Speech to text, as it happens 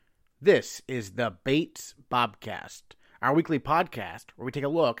This is the Bates Bobcast, our weekly podcast where we take a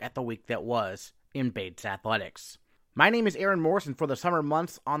look at the week that was in Bates athletics. My name is Aaron Morse, and for the summer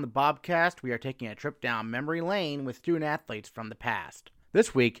months on the Bobcast, we are taking a trip down memory lane with student athletes from the past.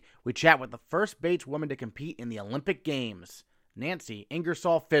 This week, we chat with the first Bates woman to compete in the Olympic Games, Nancy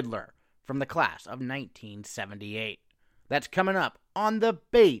Ingersoll Fiddler, from the class of 1978. That's coming up on the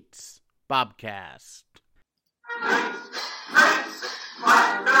Bates Bobcast.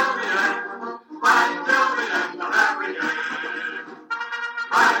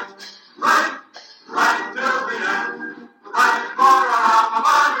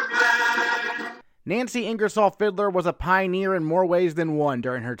 Nancy Ingersoll Fiddler was a pioneer in more ways than one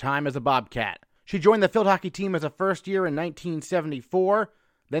during her time as a Bobcat. She joined the field hockey team as a first year in 1974.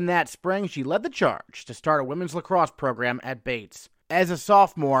 Then that spring, she led the charge to start a women's lacrosse program at Bates. As a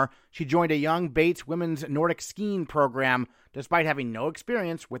sophomore, she joined a young Bates women's Nordic skiing program despite having no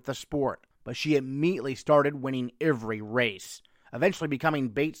experience with the sport. But she immediately started winning every race, eventually becoming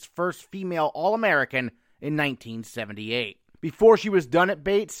Bates' first female All-American in 1978. Before she was done at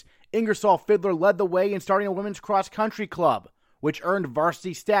Bates, Ingersoll Fiddler led the way in starting a women's cross-country club, which earned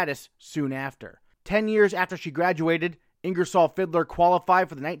varsity status soon after. 10 years after she graduated, Ingersoll Fiddler qualified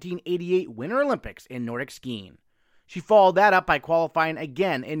for the 1988 Winter Olympics in Nordic skiing. She followed that up by qualifying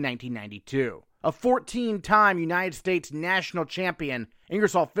again in 1992. A 14-time United States national champion,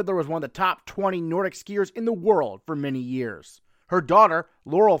 Ingersoll Fiddler was one of the top 20 Nordic skiers in the world for many years. Her daughter,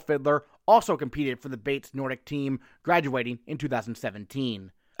 Laurel Fiddler, also competed for the Bates Nordic team, graduating in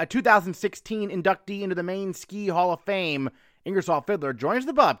 2017. A 2016 inductee into the Maine Ski Hall of Fame, Ingersoll Fiddler joins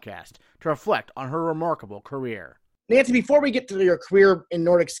the Bobcast to reflect on her remarkable career. Nancy, before we get to your career in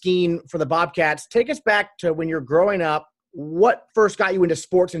Nordic skiing for the Bobcats, take us back to when you're growing up. What first got you into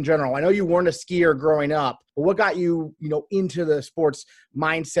sports in general? I know you weren't a skier growing up, but what got you, into the sports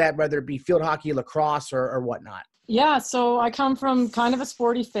mindset, whether it be field hockey, lacrosse, or whatnot? Yeah, so I come from kind of a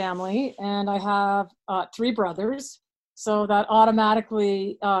sporty family, and I have 3 brothers. So that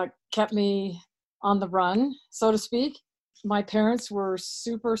automatically kept me on the run, so to speak. My parents were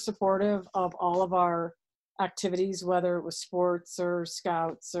super supportive of all of our activities, whether it was sports or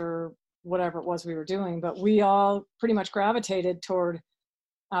scouts or whatever it was we were doing. But we all pretty much gravitated toward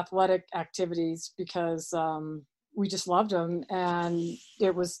athletic activities because we just loved them. And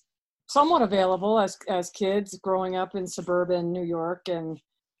it was somewhat available as kids growing up in suburban New York and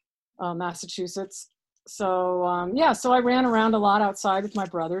Massachusetts. So, so I ran around a lot outside with my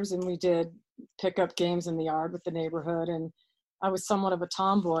brothers, and we did pick up games in the yard with the neighborhood. And I was somewhat of a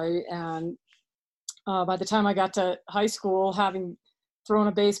tomboy. And by the time I got to high school, having thrown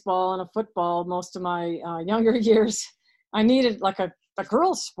a baseball and a football most of my younger years, I needed like a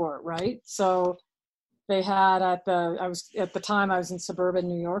girls' sport, right? So they had at the time I was in suburban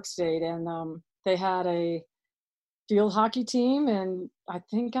New York State, and they had a field hockey team, and I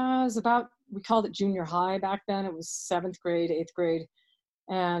think we called it junior high back then. It was 7th grade, 8th grade.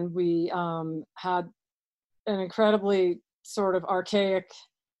 And we had an incredibly sort of archaic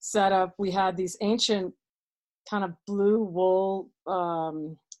setup. We had these ancient kind of blue wool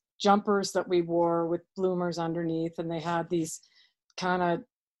jumpers that we wore with bloomers underneath. And they had these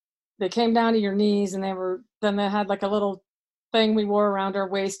they came down to your knees, and they had like a little thing we wore around our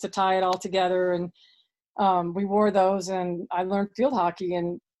waist to tie it all together. And we wore those, and I learned field hockey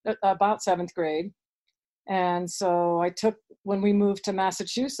in about 7th grade. And so when we moved to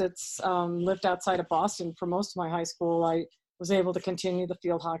Massachusetts, lived outside of Boston for most of my high school, I was able to continue the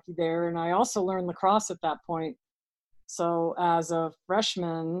field hockey there. And I also learned lacrosse at that point. So as a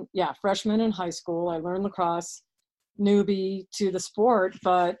freshman in high school, I learned lacrosse, newbie to the sport,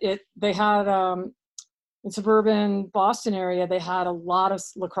 but they had, in suburban Boston area, they had a lot of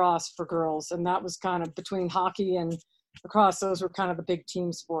lacrosse for girls. And that was kind of between hockey and lacrosse. Those were kind of the big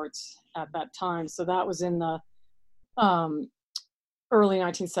team sports at that time. So that was in the early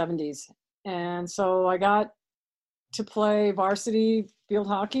 1970s. And so I got to play varsity field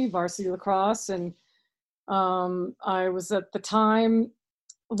hockey, varsity lacrosse. And I was at the time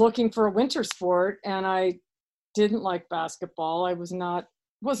looking for a winter sport, and I didn't like basketball. I was not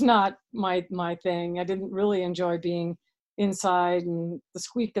my thing. I didn't really enjoy being inside and the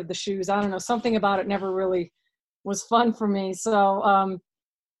squeak of the shoes. I don't know, something about it never really was fun for me. So,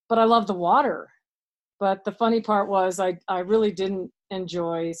 but I love the water. But the funny part was I really didn't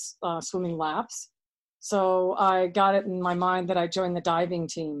enjoy swimming laps. So I got it in my mind that I joined the diving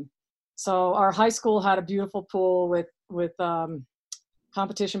team. So our high school had a beautiful pool with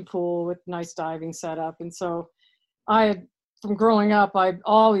competition pool with nice diving setup. And so from growing up, I've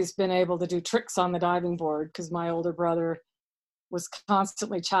always been able to do tricks on the diving board because my older brother was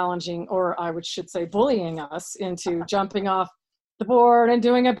constantly challenging, or should say bullying us into jumping off the board and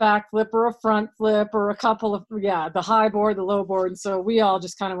doing a backflip or a front flip or a couple of, the high board, the low board. And so we all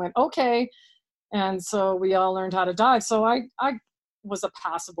just kind of went, okay. And so we all learned how to dive. So I was a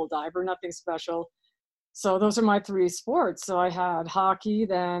passable diver, nothing special. So those are my three sports. So I had hockey,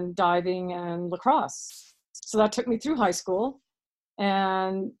 then diving, and lacrosse. So that took me through high school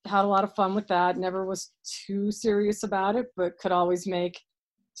and had a lot of fun with that. Never was too serious about it, but could always make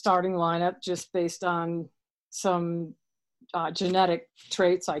starting lineup just based on some genetic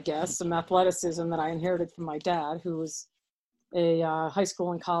traits, I guess, some athleticism that I inherited from my dad, who was a high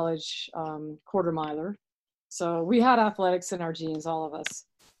school and college quarter miler. So we had athletics in our genes, all of us.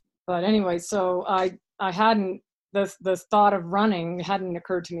 But anyway, so I hadn't, the thought of running hadn't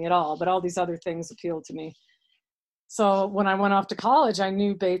occurred to me at all, but all these other things appealed to me. So when I went off to college, I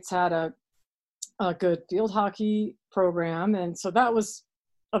knew Bates had a good field hockey program. And so that was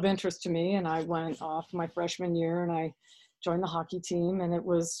of interest to me. And I went off my freshman year and I joined the hockey team. And it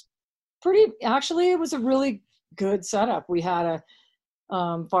was it was a really good setup. We had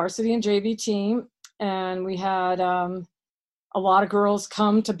a varsity and JV team, and we had a lot of girls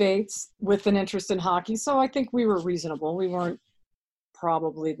come to Bates with an interest in hockey. So I think we were reasonable. We weren't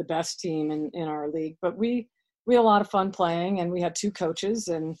probably the best team in our league, but we had a lot of fun playing, and we had two coaches,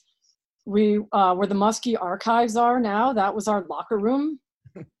 and we where the Muskie archives are now, that was our locker room.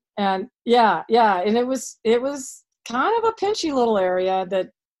 And and it was kind of a pinchy little area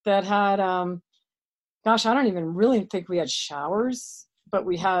that had gosh, I don't even really think we had showers, but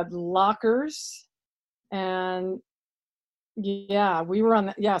we had lockers. And we were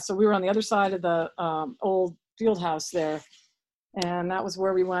on the other side of the old field house there. And that was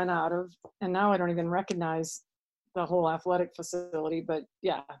where we went out of. And now I don't even recognize the whole athletic facility, but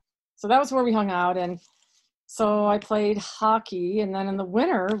so that was where we hung out. And so I played hockey. And then in the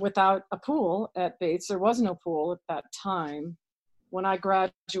winter, without a pool at Bates, there was no pool at that time. When I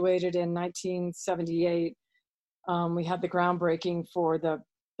graduated in 1978, we had the groundbreaking for the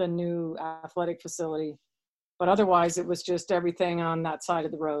new athletic facility. But otherwise, it was just everything on that side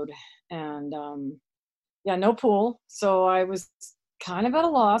of the road. And no pool. So I was kind of at a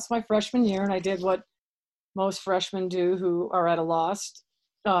loss my freshman year, and I did what most freshmen do who are at a loss,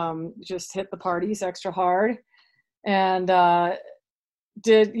 just hit the parties extra hard, and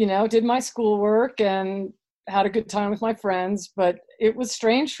did my schoolwork and had a good time with my friends. But it was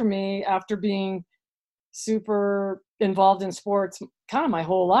strange for me, after being super involved in sports kind of my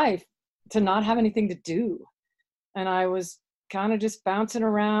whole life, to not have anything to do. And I was kind of just bouncing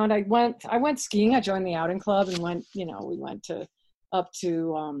around. I went skiing. I joined the outing club and we went up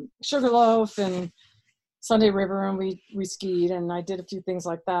to Sugarloaf and Sunday River, and we skied, and I did a few things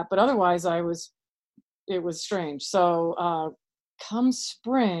like that. But otherwise it was strange. So come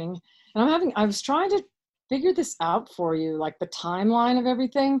spring, and I was trying to figure this out for you, like the timeline of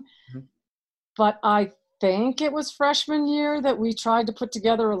everything. Mm-hmm. But I think it was freshman year that we tried to put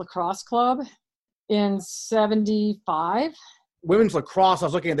together a lacrosse club in 75. Women's lacrosse, I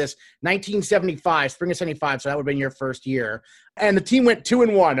was looking at this, 1975, spring of 75, so that would have been your first year. And the team went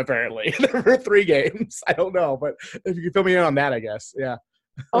 2-1, apparently. There were 3 games. I don't know, but if you could fill me in on that, I guess. Yeah.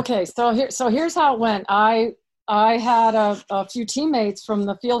 Okay, so here's how it went. I had a few teammates from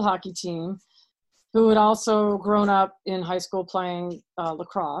the field hockey team who had also grown up in high school playing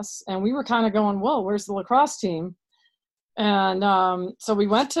lacrosse. And we were kind of going, whoa, where's the lacrosse team? And so we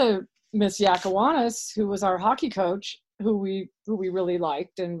went to Miss Yakawanis, who was our hockey coach, who we really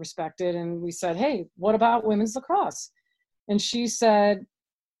liked and respected. And we said, hey, what about women's lacrosse? And she said,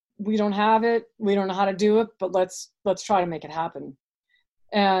 we don't have it. We don't know how to do it, but let's try to make it happen.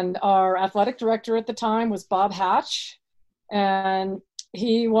 And our athletic director at the time was Bob Hatch. And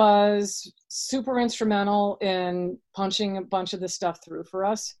he was super instrumental in punching a bunch of this stuff through for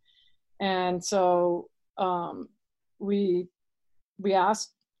us. And so we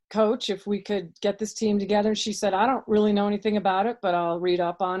asked Coach if we could get this team together. She said, I don't really know anything about it, but I'll read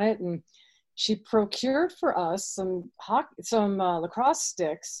up on it. And she procured for us some lacrosse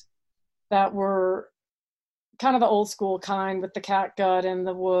sticks that were kind of the old school kind with the cat gut and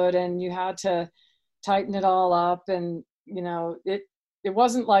the wood, and you had to tighten it all up. And it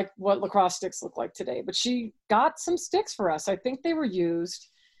wasn't like what lacrosse sticks look like today, but she got some sticks for us. I think they were used,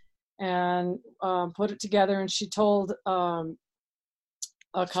 and put it together. And she told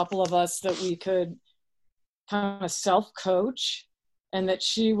a couple of us that we could kind of self-coach, and that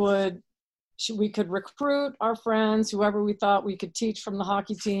we could recruit our friends, whoever we thought we could teach from the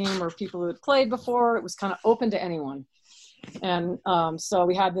hockey team or people who had played before. It was kind of open to anyone. And so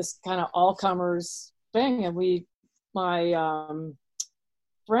we had this kind of all-comers thing, and we my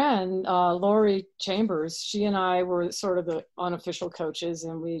friend, Lori Chambers, she and I were sort of the unofficial coaches,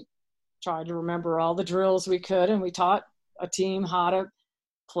 and we tried to remember all the drills we could, and we taught a team how to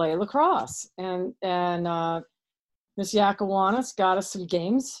play lacrosse. And Miss Yakawanis got us some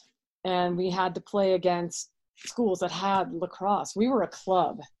games, and we had to play against schools that had lacrosse. We were a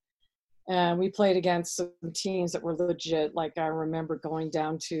club, and we played against some teams that were legit. Like I remember going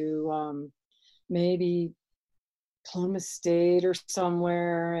down to maybe Plymouth State or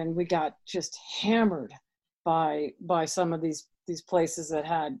somewhere, and we got just hammered by some of these places that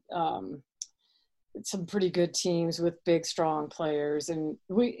had some pretty good teams with big, strong players. And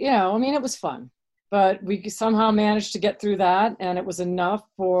we, it was fun, but we somehow managed to get through that, and it was enough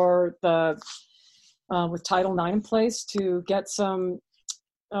for the with Title IX in place to get some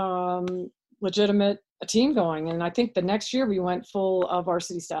legitimate team going. And I think the next year we went full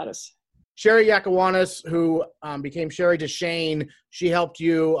varsity status. Sherry Yakawanis, who became Sherry DeShane, she helped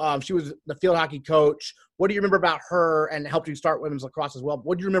you. She was the field hockey coach. What do you remember about her, and helped you start women's lacrosse as well?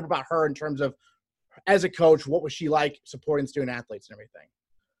 What do you remember about her in terms of, as a coach, what was she like supporting student athletes and everything?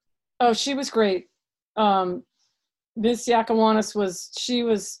 Oh, she was great. Miss Yakawanis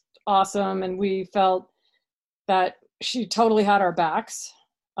was awesome, and we felt that she totally had our backs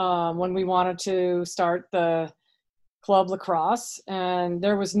when we wanted to start the club lacrosse, and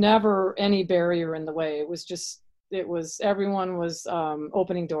there was never any barrier in the way. It was everyone was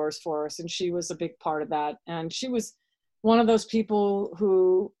opening doors for us, and she was a big part of that. And she was one of those people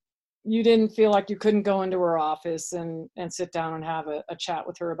who you didn't feel like you couldn't go into her office and sit down and have a chat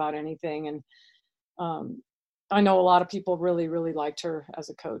with her about anything. And I know a lot of people really, really liked her as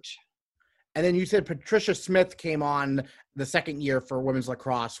a coach. And then you said Patricia Smith came on the second year for women's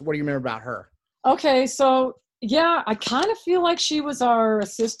lacrosse. What do you remember about her? Okay, so yeah, I kind of feel like she was our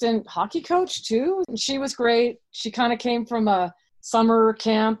assistant hockey coach too. She was great. She kind of came from a summer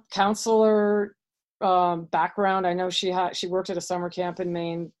camp counselor background. I know she worked at a summer camp in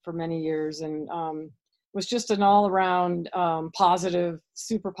Maine for many years, and was just an all around positive,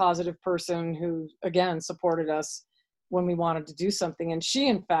 super positive person who, again, supported us when we wanted to do something. And she,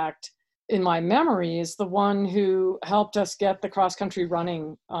 in fact, in my memory, is the one who helped us get the cross country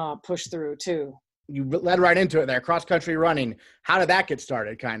running push through too. You led right into it there, cross country running. How did that get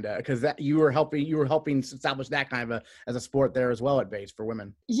started? Kind of, because that you were helping establish that kind of as a sport there as well at Bates for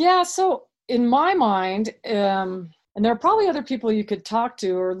women. Yeah. So in my mind, and there are probably other people you could talk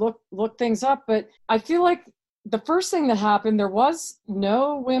to or look things up, but I feel like the first thing that happened, there was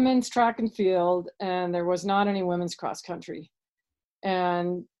no women's track and field, and there was not any women's cross country.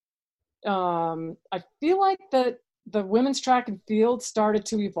 And I feel like the women's track and field started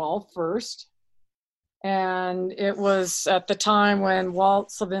to evolve first. And it was at the time when Walt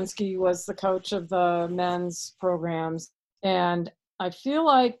Slavinsky was the coach of the men's programs. And I feel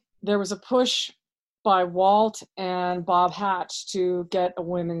like there was a push by Walt and Bob Hatch to get a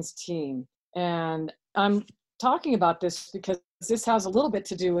women's team. And I'm talking about this because this has a little bit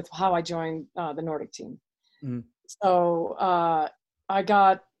to do with how I joined the Nordic team. Mm. So I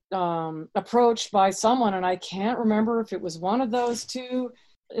got approached by someone, and I can't remember if it was one of those two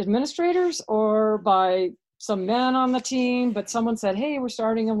administrators or by some men on the team, but someone said, hey, we're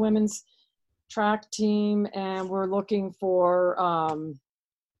starting a women's track team, and we're looking for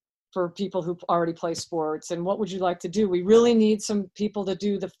people who already play sports, and what would you like to do? We really need some people to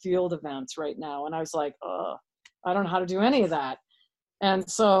do the field events right now. And I was like, I don't know how to do any of that. And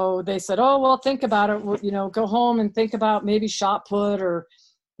so they said, oh, well, think about it, go home and think about maybe shot put, or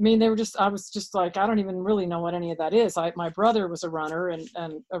I was just like, I don't even really know what any of that is. My brother was a runner and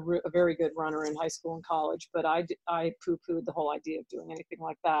a very good runner in high school and college, but I poo-pooed the whole idea of doing anything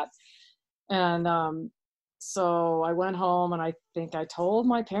like that. And so I went home, and I think I told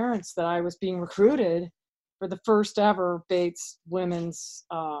my parents that I was being recruited for the first ever Bates women's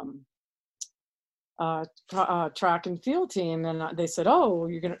track and field team. And they said, oh,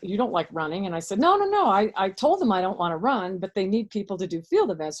 you don't like running? And I said, no. I told them I don't want to run, but they need people to do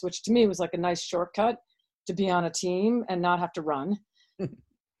field events, which to me was like a nice shortcut to be on a team and not have to run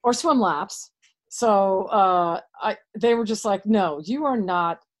or swim laps. So they were just like, no, you are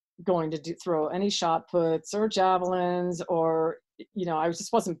not going to throw any shot puts or javelins, or, I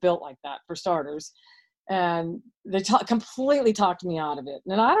just wasn't built like that, for starters. And they completely talked me out of it.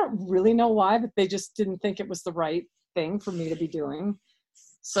 And I don't really know why, but they just didn't think it was the right thing for me to be doing.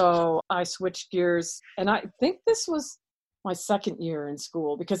 So I switched gears. And I think this was my second year in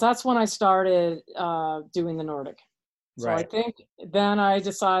school, because that's when I started doing the Nordic. So right. I think then I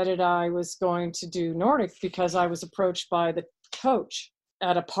decided I was going to do Nordic because I was approached by the coach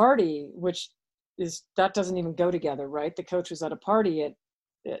at a party, which that doesn't even go together, right? The coach was at a party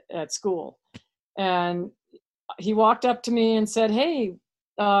at school, and he walked up to me and said, "Hey,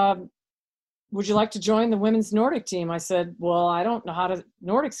 would you like to join the women's Nordic team?" I said, "Well, I don't know how to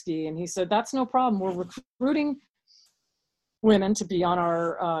Nordic ski." And he said, "That's no problem. We're recruiting women to be on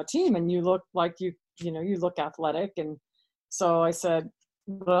our team, and you look like you look athletic." And so I said,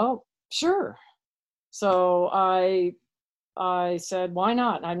 "Well, sure." So I said, "Why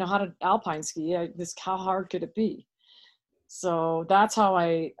not? I know how to alpine ski. How hard could it be?" So that's how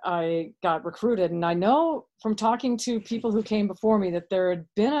I got recruited. And I know from talking to people who came before me that there had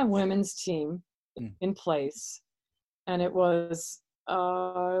been a women's team in place. And it was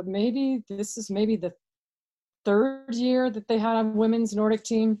maybe the third year that they had a women's Nordic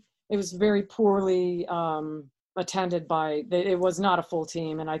team. It was very poorly attended it was not a full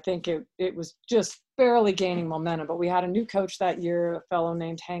team. And I think it was just barely gaining momentum. But we had a new coach that year, a fellow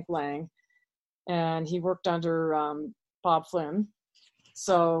named Hank Lang. And he worked under Bob Flynn.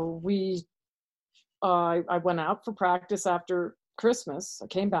 So I went out for practice after Christmas. I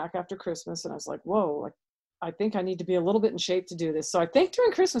came back after Christmas and I was like, whoa, I think I need to be a little bit in shape to do this. So I think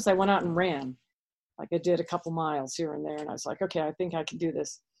during Christmas, I went out and ran. Like I did a couple miles here and there. And I was like, okay, I think I can do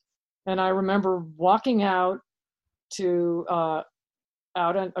this. And I remember walking out to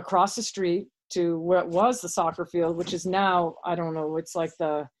across the street to where it was the soccer field, which is now, I don't know, it's like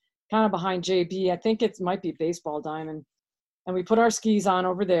the kind of behind JB. I think it might be baseball diamond. And we put our skis on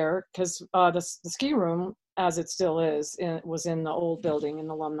over there because the ski room, as it still is, was in the old building in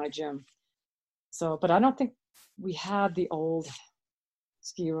the alumni gym. So, but I don't think we had the old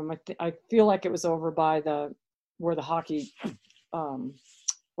ski room. I feel like it was over by where the hockey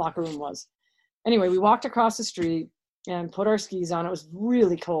locker room was. Anyway, we walked across the street and put our skis on. It was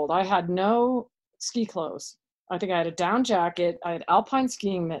really cold. I had no ski clothes. I think I had a down jacket. I had alpine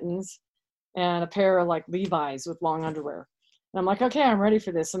skiing mittens and a pair of like Levi's with long underwear. And I'm like, okay, I'm ready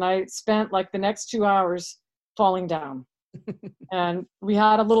for this. And I spent like the next 2 hours falling down. And we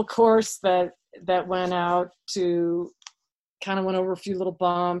had a little course that went out to kind of went over a few little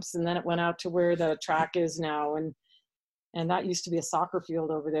bumps, and then it went out to where the track is now. And that used to be a soccer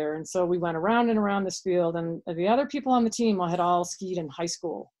field over there. And so we went around and around this field, and the other people on the team had all skied in high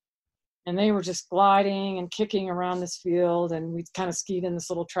school. And they were just gliding and kicking around this field, and we kind of skied in this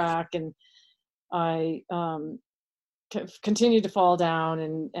little track. And I continued to fall down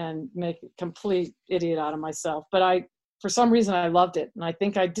and make a complete idiot out of myself. But for some reason, I loved it. And I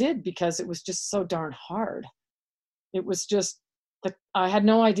think I did because it was just so darn hard. It was just that I had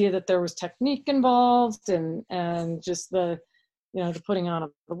no idea that there was technique involved and just the putting on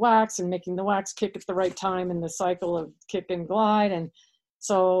of the wax and making the wax kick at the right time in the cycle of kick and glide. And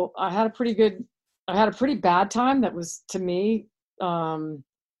so I had a pretty bad time that was, to me,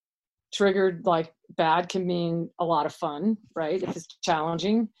 triggered. Like bad can mean a lot of fun, right? If it's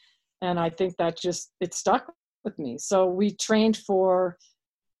challenging. And I think that it stuck with me. So we trained for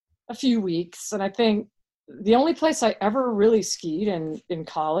a few weeks. And I think the only place I ever really skied in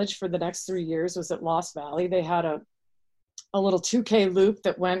college for the next 3 years was at Lost Valley. They had a little 2K loop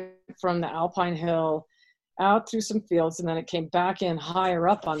that went from the Alpine Hill out through some fields, and then it came back in higher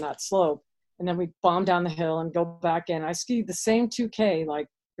up on that slope. And then we bombed down the hill and go back in. I skied the same 2K like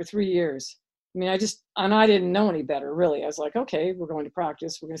for 3 years. I mean, I didn't know any better, really. I was like, okay, we're going to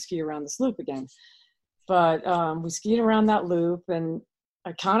practice. We're going to ski around this loop again. But we skied around that loop, and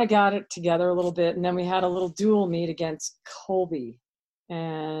I kind of got it together a little bit. And then we had a little dual meet against Colby.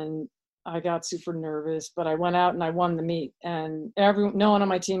 And I got super nervous, but I went out and I won the meet. And no one on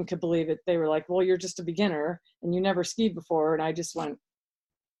my team could believe it. They were like, well, you're just a beginner and you never skied before. And I just went,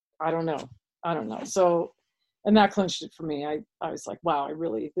 I don't know. So, and that clinched it for me. I was like, wow,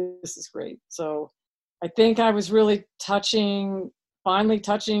 this is great. So I think I was really finally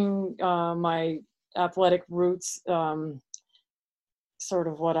touching my athletic roots, sort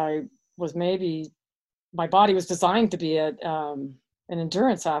of what I was my body was designed to be an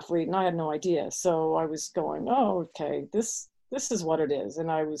endurance athlete, and I had no idea. So I was going, oh, okay, this is what it is.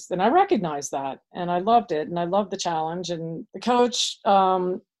 And I recognized that, and I loved it, and I loved the challenge. And the coach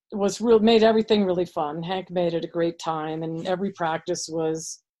made everything really fun. Hank made it a great time, and every practice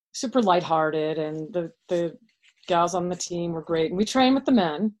was super lighthearted, and the gals on the team were great. And we trained with the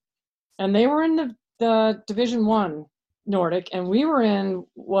men, and they were in the Division I Nordic, and we were in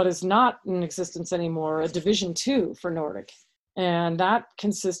what is not in existence anymore, a Division II for Nordic. And that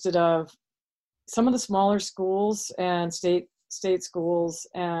consisted of some of the smaller schools and state schools.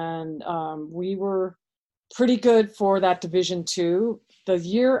 And we were pretty good for that Division II. The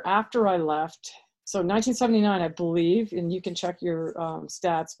year after I left, so 1979, I believe, and you can check your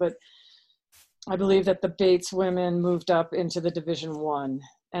stats, but I believe that the Bates women moved up into the Division One,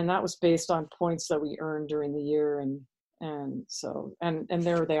 and that was based on points that we earned during the year, and so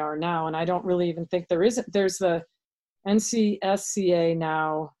there they are now. And I don't really even think there's the NCSCA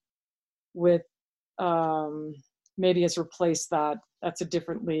now with maybe has replaced that. That's a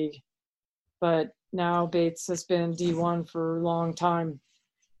different league, but now Bates has been D1 for a long time.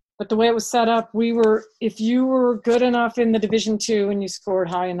 But the way it was set up, if you were good enough in the Division Two and you scored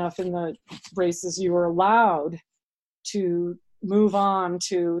high enough in the races, you were allowed to move on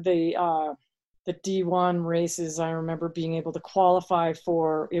to the D1 races. I remember being able to qualify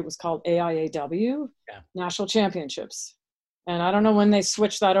for, it was called AIAW, National Championships. And I don't know when they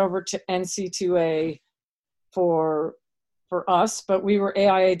switched that over to NC2A for us, but we were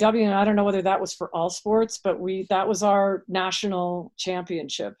AIAW, and I don't know whether that was for all sports, but that was our national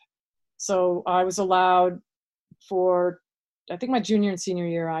championship. So I was allowed for, I think my junior and senior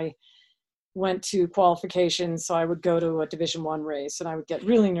year, I went to qualifications. So I would go to a Division I race, and I would get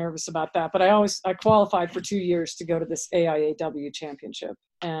really nervous about that. But I qualified for 2 years to go to this AIAW championship.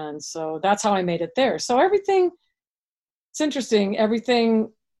 And so that's how I made it there. So it's interesting.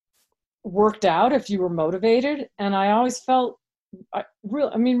 Everything worked out if you were motivated. And I always felt,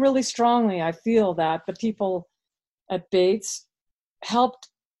 really strongly, I feel that the people at Bates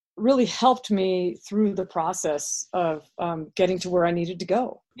really helped me through the process of getting to where I needed to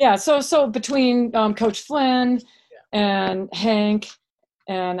go. Yeah, so between Coach Flynn and Hank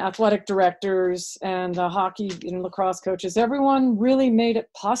and athletic directors and the hockey and lacrosse coaches, everyone really made it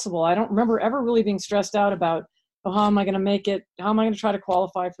possible. I don't remember ever really being stressed out about, how am I going to make it? How am I going to try to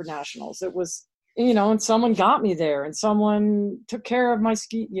qualify for nationals? It was, and someone got me there, and someone took care of my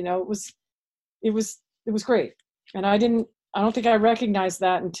ski. It was great. And I don't think I recognized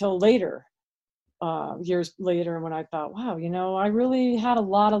that until later, years later, when I thought, wow, I really had a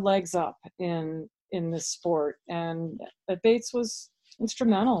lot of legs up in this sport. And Bates was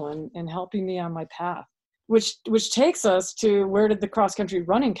instrumental in helping me on my path, which takes us to, where did the cross country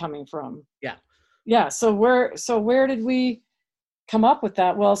running coming from? Yeah. So where did we come up with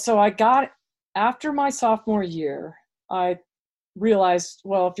that? Well, so after my sophomore year, I realized,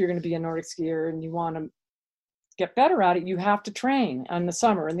 well, if you're going to be a Nordic skier and you want to get better at it, you have to train in the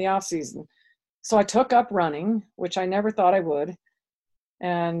summer, in the off season. So I took up running, which I never thought I would.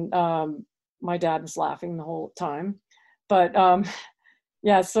 And my dad was laughing the whole time. But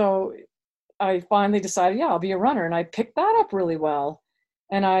so I finally decided, I'll be a runner. And I picked that up really well.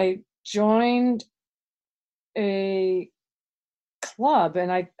 And I joined a club,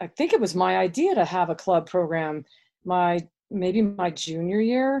 and I think it was my idea to have a club program maybe my junior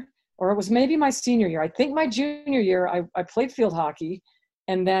year, or it was maybe my senior year. I think my junior year, I played field hockey,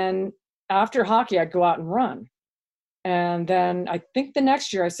 and then after hockey, I'd go out and run. And then I think the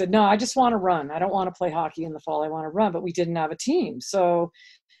next year I said, no, I just want to run. I don't want to play hockey in the fall. I want to run, but we didn't have a team. So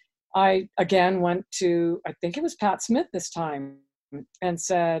I again went to, I think it was Pat Smith this time, and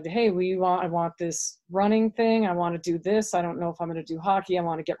said, hey, I want this running thing. I want to do this. I don't know if I'm going to do hockey. I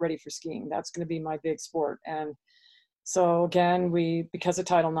want to get ready for skiing. That's going to be my big sport. And so again, because of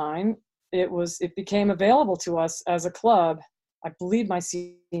Title IX, it became available to us as a club, I believe my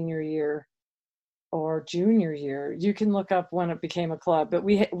senior year or junior year. You can look up when it became a club, but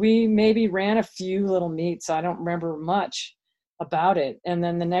we maybe ran a few little meets. I don't remember much about it. And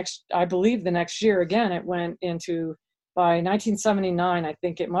then the next year, again, it went into, by 1979, I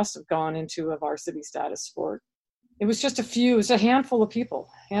think it must have gone into a varsity status sport. It was just it was a handful of people,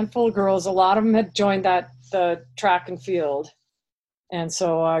 handful of girls. A lot of them had joined the track and field. And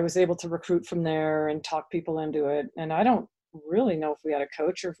so I was able to recruit from there and talk people into it. And I don't really know if we had a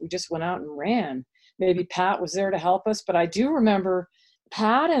coach or if we just went out and ran. Maybe Pat was there to help us, but I do remember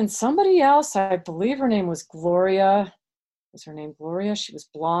Pat and somebody else, I believe her name was Gloria. Was her name Gloria? She was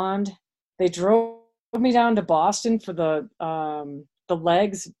blonde. They drove me down to Boston for the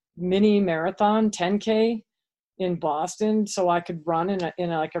legs mini marathon 10K in Boston, so I could run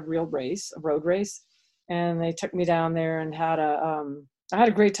in a real race, a road race. And they took me down there and I had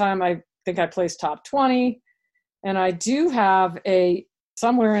a great time. I think I placed top 20. And I do have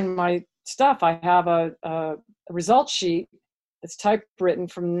somewhere in my stuff, I have a result sheet that's typewritten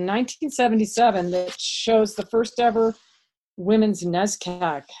from 1977 that shows the first ever women's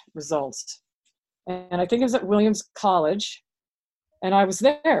NESCAC results. And I think it was at Williams College. And I was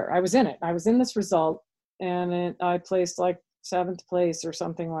there. I was in it. I was in this result. And I placed like 7th place or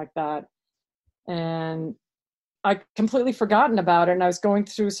something like that. And I completely forgotten about it. And I was going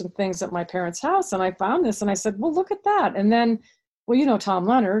through some things at my parents' house, and I found this, and I said, well, look at that. And then, well, Tom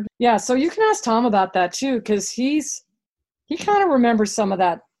Leonard. Yeah, so you can ask Tom about that too, because he kind of remembers some of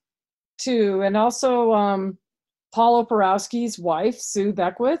that too. And also Paul Oporowski's wife, Sue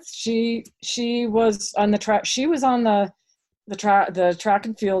Beckwith, she was on the track. She was on the track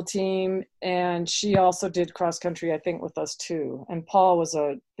and field team, and she also did cross country, I think, with us too. And Paul was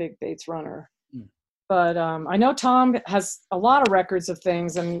a big Bates runner. But I know Tom has a lot of records of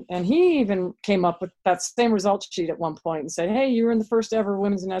things, and he even came up with that same result sheet at one point and said, "Hey, you were in the first ever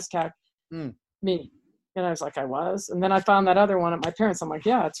women's in SCAC meet." And I was like, "I was." And then I found that other one at my parents'. I'm like,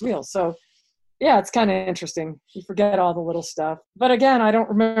 "Yeah, it's real." So yeah, it's kind of interesting. You forget all the little stuff. But again, I don't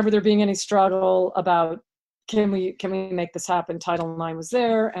remember there being any struggle about can we make this happen. Title IX was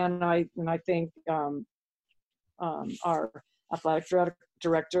there, and I think our athletic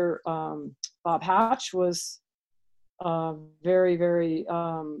director Bob Hatch was very, very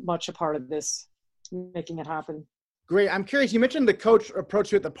much a part of this, making it happen. Great. I'm curious. You mentioned the coach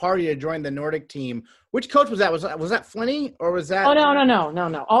approached you at the party to join the Nordic team. Which coach was that? Was that Flinny, or was that? Oh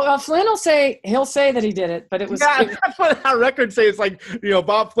no. Flynn he'll say that he did it, but it was. Yeah, that's what our records say. It's like,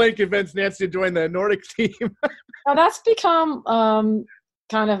 Bob Flynn convinced Nancy to join the Nordic team. Now that's become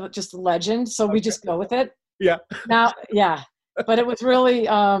kind of just a legend, so we just go with it. Yeah. Now, yeah, but it was really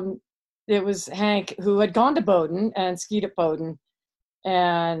it was Hank who had gone to Bowdoin and skied at Bowdoin,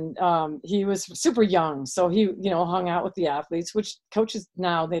 and he was super young, so he hung out with the athletes, which coaches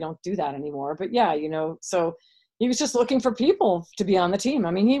now they don't do that anymore. But yeah, so he was just looking for people to be on the team.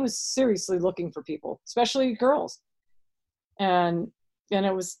 I mean, he was seriously looking for people, especially girls, and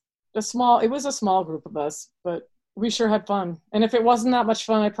it was a small group of us, but we sure had fun. And if it wasn't that much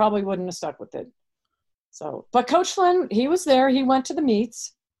fun, I probably wouldn't have stuck with it. So, but Coach Flynn, he was there. He went to the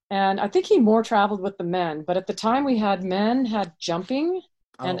meets, and I think he more traveled with the men. But at the time, men had jumping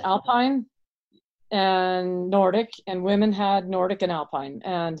and alpine and Nordic, and women had Nordic and alpine.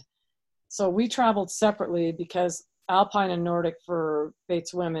 And so we traveled separately because alpine and Nordic for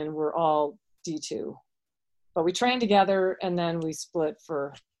Bates women were all D2. But we trained together, and then we split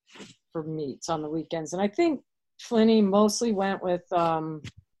for meets on the weekends. And I think Flinny mostly went with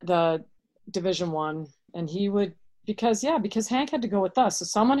the Division I, and he would because Hank had to go with us, so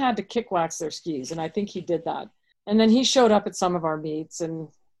someone had to kick wax their skis, and I think he did that. And then he showed up at some of our meets, and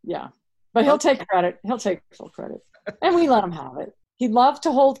yeah, but he'll take credit. He'll take full credit, and we let him have it. He loved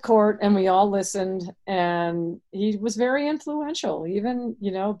to hold court, and we all listened, and he was very influential, even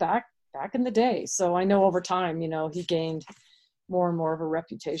back in the day. So I know over time, he gained more and more of a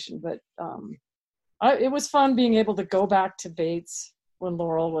reputation. But it was fun being able to go back to Bates when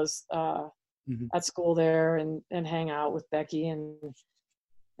Laurel was at school there and hang out with Becky and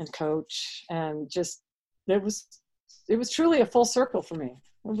coach, and just it was truly a full circle for me.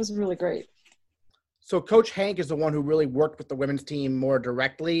 It was really great. So Coach Hank is the one who really worked with the women's team more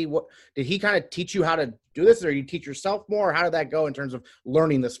directly. What did he kind of teach you how to do this, or you teach yourself more? Or how did that go in terms of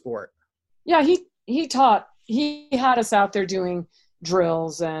learning the sport? Yeah, he taught. He had us out there doing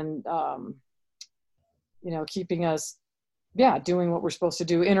drills and keeping us doing what we're supposed to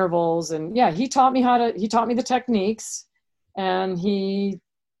do, intervals, and he taught me the techniques, and he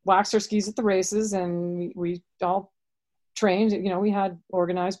waxed our skis at the races, and we all trained. We had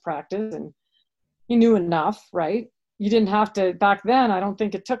organized practice, and he knew enough, right? You didn't have to back then. I don't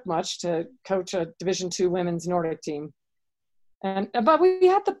think it took much to coach a Division II women's Nordic team, but we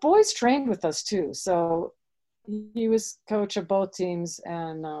had the boys trained with us too. So he was coach of both teams,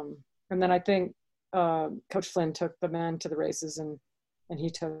 and then I think Coach Flynn took the men to the races, and he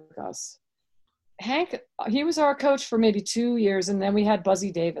took us. Hank, he was our coach for maybe 2 years, and then we had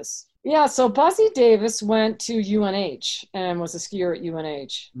Buzzy Davis. Yeah, so Buzzy Davis went to UNH and was a skier at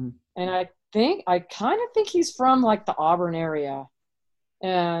UNH. And I kind of think he's from like the Auburn area.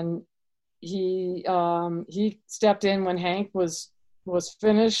 And he stepped in when Hank was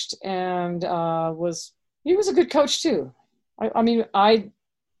finished, and he was a good coach too.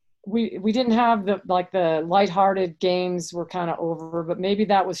 We didn't have the lighthearted games were kind of over, but maybe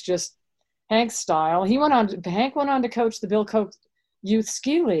that was just Hank's style. Hank went on to coach the Bill Koch Youth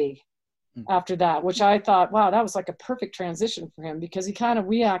Ski League after that, which I thought, wow, that was like a perfect transition for him, because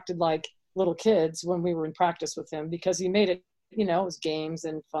we acted like little kids when we were in practice with him, because he made it, it was games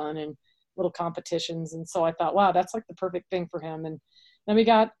and fun and little competitions. And so I thought, wow, that's like the perfect thing for him. And then we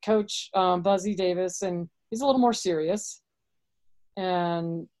got Coach Buzzy Davis, and he's a little more serious,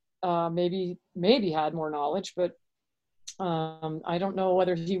 and maybe had more knowledge, but I don't know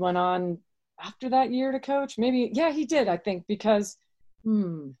whether he went on after that year to coach. Maybe, yeah, he did, I think, because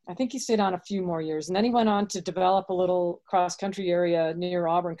I think he stayed on a few more years, and then he went on to develop a little cross-country area near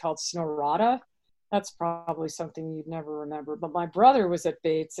Auburn called Snorata. That's probably something you'd never remember, but my brother was at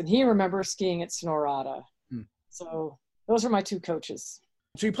Bates, and he remembers skiing at Snorata. So those are my two coaches.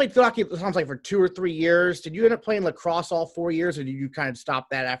 So you played field hockey, it sounds like, for 2 or 3 years. Did you end up playing lacrosse all 4 years, or did you kind of stop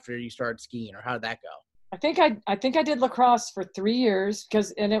that after you started skiing, or how did that go? I think I did lacrosse for 3 years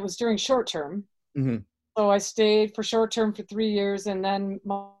and it was during short term. Mm-hmm. So I stayed for short term for 3 years. And then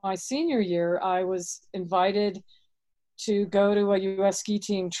my senior year, I was invited to go to a U.S. ski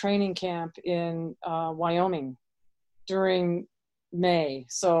team training camp in Wyoming during May.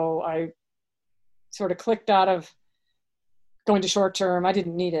 So I sort of clicked out of going to short term. I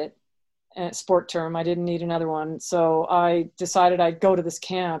didn't need it. Sport term, I didn't need another one. So I decided I'd go to this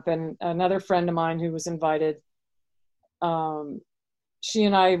camp, and another friend of mine who was invited, she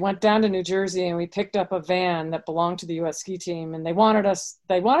and I went down to New Jersey, and we picked up a van that belonged to the U.S. ski team, and they wanted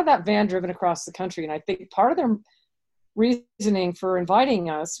that van driven across the country. And I think part of their reasoning for inviting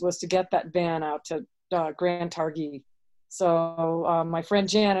us was to get that van out to Grand Targhee. So my friend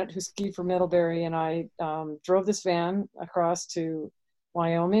Janet, who skied for Middlebury, and I drove this van across to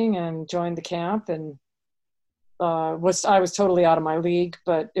Wyoming and joined the camp, and I was totally out of my league,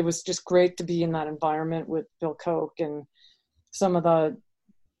 but it was just great to be in that environment with Bill Koch and some of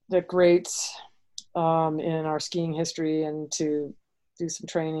the greats in our skiing history, and to do some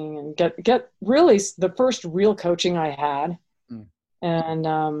training and get really the first real coaching I had.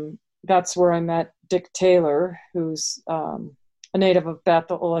 And that's where I met Dick Taylor, who's a native of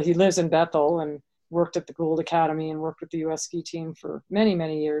Bethel. He lives in Bethel and worked at the Gould Academy and worked with the U.S. ski team for many,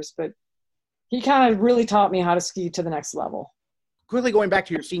 many years. But he kind of really taught me how to ski to the next level. Quickly going back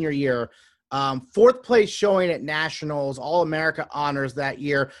to your senior year, 4th place showing at Nationals, All-America honors that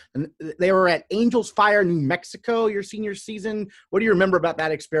year. And they were at Angels Fire, New Mexico, your senior season. What do you remember about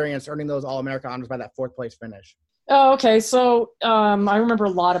that experience, earning those All-America honors by that 4th place finish? Oh, okay. So I remember a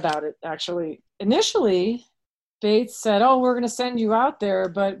lot about it, actually. Initially, Bates said, "Oh, we're going to send you out there,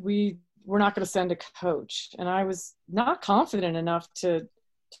 but we're not going to send a coach." And I was not confident enough to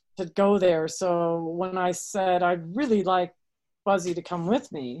go there. So when I said I'd really like Buzzy to come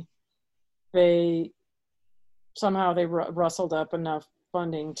with me, they rustled up enough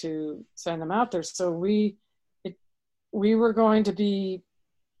funding to send them out there. So we were going to be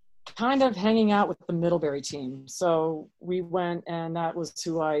kind of hanging out with the Middlebury team. So we went, and that was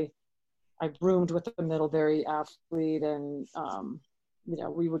who I roomed with the Middlebury athlete, and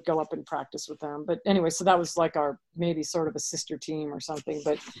we would go up and practice with them. But anyway, so that was like our maybe sort of a sister team or something.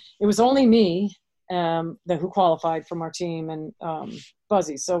 But it was only me who qualified from our team, and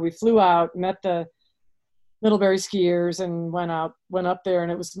Buzzy. So we flew out, met the Middlebury skiers, and went up there.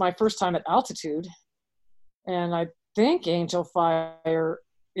 And it was my first time at altitude. And I think Angel Fire,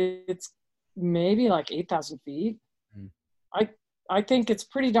 it's maybe like 8,000 feet. I think it's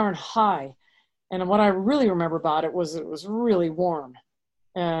pretty darn high. And what I really remember about it was really warm.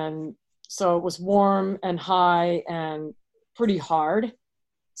 And so it was warm and high and pretty hard.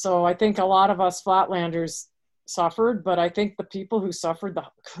 So I think a lot of us Flatlanders suffered, but I think the people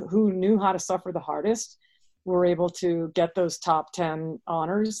who knew how to suffer the hardest were able to get those top 10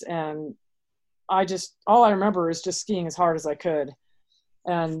 honors. And all I remember is just skiing as hard as I could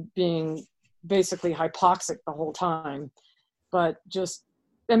and being basically hypoxic the whole time,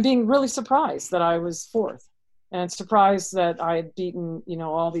 and being really surprised that I was 4th, and surprised that I had beaten,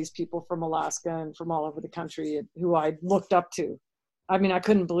 all these people from Alaska and from all over the country who I looked up to. I mean, I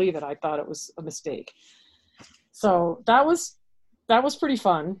couldn't believe it. I thought it was a mistake. So that was pretty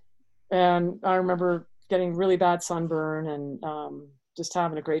fun. And I remember getting really bad sunburn and just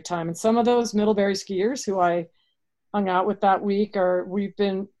having a great time. And some of those Middlebury skiers who I hung out with that week we've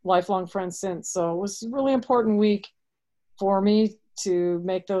been lifelong friends since. So it was a really important week for me to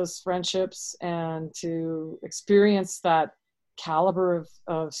make those friendships and to experience that caliber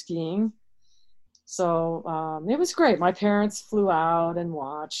of skiing. So it was great. My parents flew out and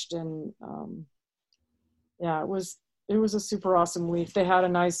watched, and it was a super awesome week. They had a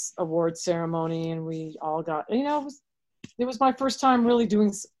nice award ceremony, and we all got, it was my first time really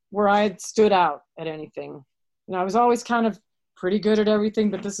doing where I had stood out at anything. I was always kind of pretty good at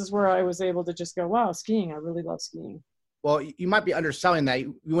everything, but this is where I was able to just go, wow, skiing, I really love skiing. Well, you might be underselling that.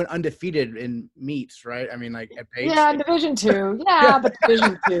 You went undefeated in meets, right? I mean, like at Bates. Yeah, Division II. Yeah, the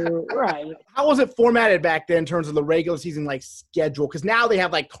Division II, right. How was it formatted back then in terms of the regular season, schedule? Because now they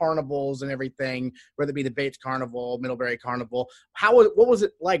have carnivals and everything, whether it be the Bates Carnival, Middlebury Carnival. What was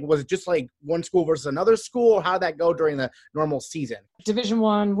it like? Was it just one school versus another school? Or how did that go during the normal season? Division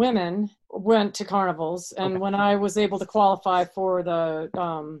I women went to carnivals, and when I was able to qualify for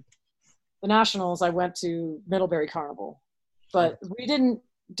the Nationals, I went to Middlebury Carnival. But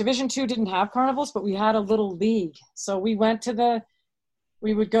Division II didn't have carnivals, but we had a little league. So we went to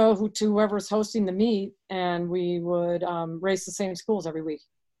we would go to whoever's hosting the meet, and we would race the same schools every week.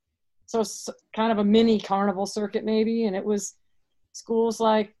 So it's kind of a mini carnival circuit maybe, and it was schools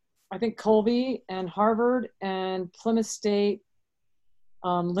like, I think, Colby and Harvard and Plymouth State,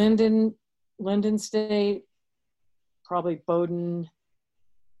 Linden State, probably Bowdoin,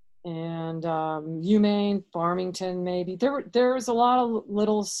 and UMaine, Farmington, maybe. There was a lot of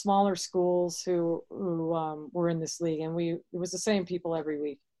little smaller schools who were in this league, and it was the same people every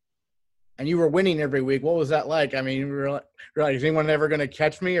week. And you were winning every week. What was that like? I mean, you were like, is anyone ever going to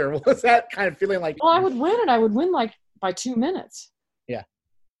catch me? Or what was that kind of feeling like? Well, I would win, and I would win like by 2 minutes. Yeah.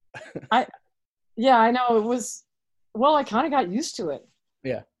 I know it was, well, I kind of got used to it.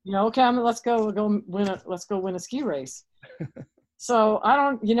 Yeah. You know, okay, let's go win a ski race. So I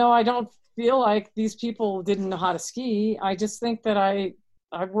don't feel like these people didn't know how to ski. I just think that I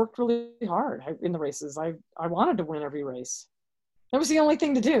worked really hard in the races. I wanted to win every race. That was the only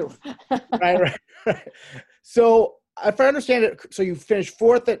thing to do. Right. So if I understand it, so you finished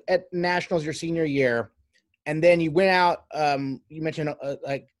fourth at nationals your senior year, and then you went out. You mentioned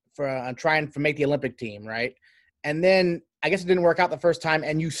trying to make the Olympic team, right? And then I guess it didn't work out the first time,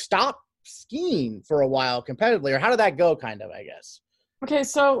 and you stopped skiing for a while competitively, or how did that go? Kind of, I guess. Okay,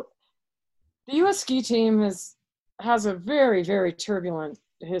 so the U.S. ski team has a very, very turbulent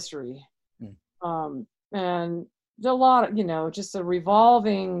history, and a lot of, just a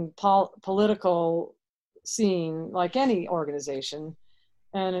revolving political scene like any organization,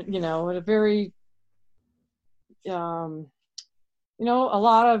 and a very a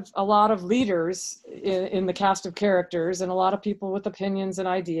lot of leaders in the cast of characters, and a lot of people with opinions and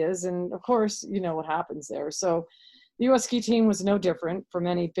ideas, and of course what happens there. So the U.S. ski team was no different from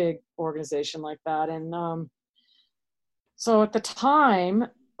any big organization like that. And so at the time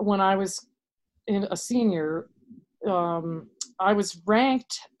when I was a senior, I was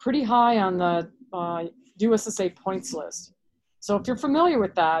ranked pretty high on the USSA points list. So if you're familiar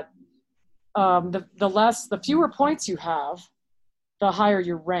with that, the fewer points you have, the higher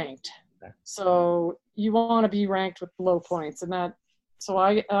you're ranked. Okay. So you want to be ranked with low points, so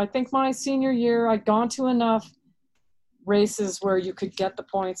I think my senior year I'd gone to enough races where you could get the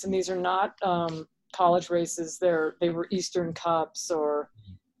points, and these are not college races. They were Eastern Cups or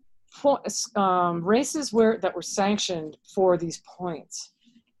races that were sanctioned for these points.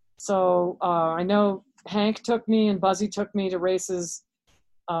 So I know Hank took me and Buzzy took me to races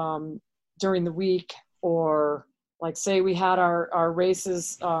during the week, or like say we had our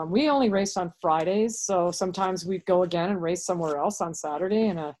races, we only raced on Fridays. So sometimes we'd go again and race somewhere else on Saturday,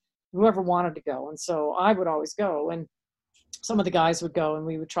 and whoever wanted to go. And so I would always go, and some of the guys would go, and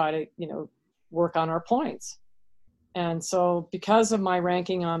we would try to, work on our points. And so because of my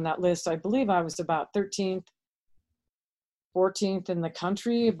ranking on that list, I believe I was about 13th, 14th in the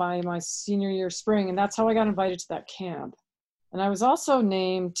country by my senior year spring. And that's how I got invited to that camp. And I was also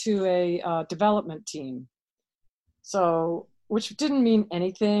named to a development team. So, which didn't mean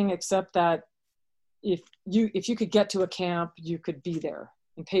anything except that if you could get to a camp, you could be there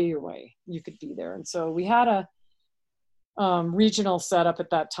and pay your way. You could be there. And so we had a regional setup at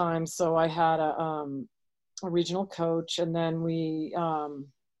that time. So I had a regional coach, and then we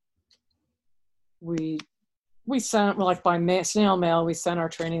sent, like by snail mail, we sent our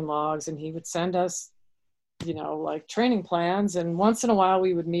training logs, and he would send us, like training plans. And once in a while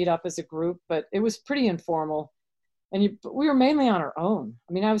we would meet up as a group, but it was pretty informal. And we were mainly on our own.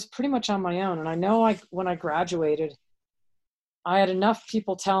 I mean, I was pretty much on my own. And I know when I graduated, I had enough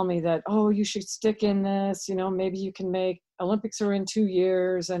people tell me that, oh, you should stick in this, maybe you can make Olympics are in 2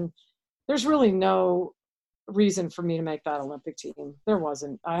 years. And there's really no reason for me to make that Olympic team. There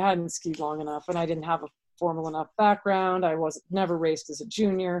wasn't. I hadn't skied long enough, and I didn't have a formal enough background. I never raced as a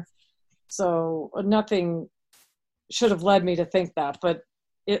junior. So nothing should have led me to think that, but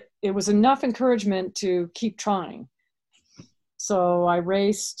it was enough encouragement to keep trying. So I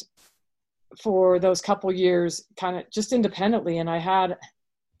raced for those couple years kind of just independently, and I had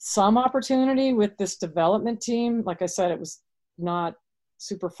some opportunity with this development team. Like I said, it was not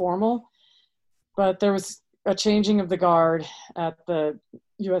super formal, but there was a changing of the guard at the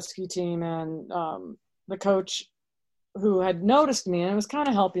US ski team, and the coach who had noticed me and was kind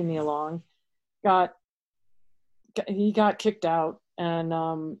of helping me along got kicked out,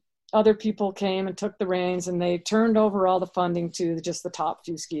 and other people came and took the reins, and they turned over all the funding to just the top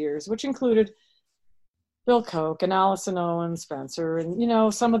few skiers, which included Bill Koch and Allison Owen, Spencer,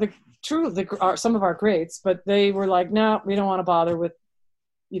 and some of our greats. But they were like, no, we don't want to bother with,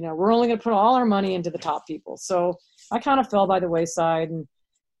 we're only going to put all our money into the top people. So I kind of fell by the wayside, and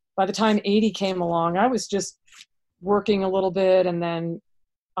by the time 80 came along, I was just working a little bit, and then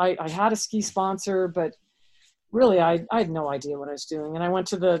I had a ski sponsor, but really I had no idea what I was doing. And I went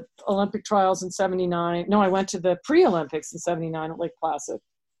to the Olympic trials in 79. No, I went to the pre-Olympics in 79 at Lake Placid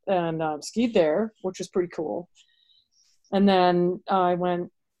and skied there, which was pretty cool. And then I went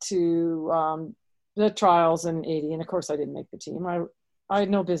to the trials in 80. And of course I didn't make the team. I had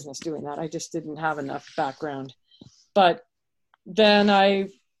no business doing that. I just didn't have enough background. But then I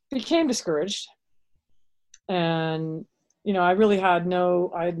became discouraged. And, you know, I really had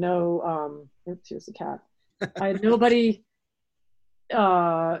here's the cat. I had nobody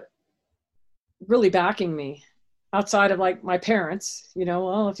really backing me outside of like my parents, you know,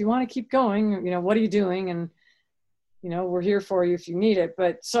 well, if you want to keep going, you know, what are you doing? And, you know, we're here for you if you need it.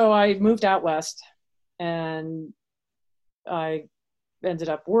 But so I moved out west and I ended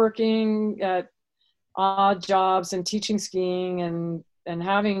up working at odd jobs and teaching skiing and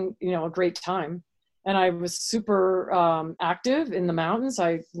having, you know, a great time. And I was super active in the mountains.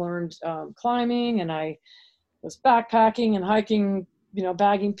 I learned climbing, and I was backpacking and hiking, you know,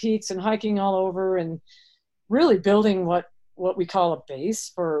 bagging peaks and hiking all over, and really building what we call a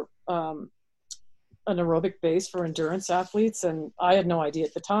base for an aerobic base for endurance athletes. And I had no idea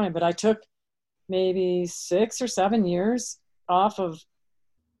at the time, but I took maybe 6 or 7 years off of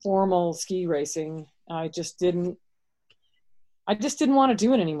formal ski racing. I just didn't want to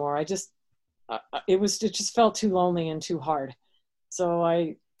do it anymore. It just felt too lonely and too hard. So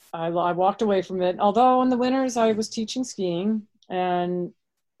I walked away from it. Although in the winters I was teaching skiing and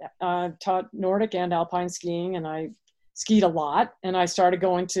taught Nordic and alpine skiing, and I skied a lot, and I started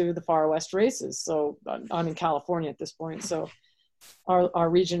going to the Far West races. So I'm in California at this point. So our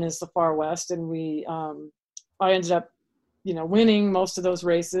region is the Far West, and I ended up, you know, winning most of those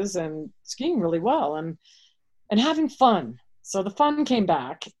races and skiing really well and having fun. So the fun came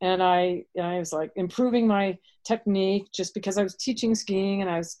back, and I was like improving my technique just because I was teaching skiing, and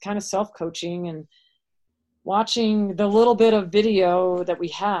I was kind of self-coaching and watching the little bit of video that we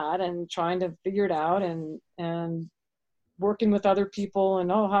had and trying to figure it out and working with other people and,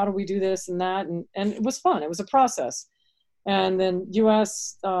 how do we do this and that? And it was fun. It was a process. And then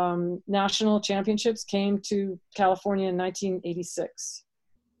U.S. National championships came to California in 1986.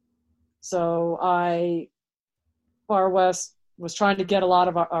 So Far West was trying to get a lot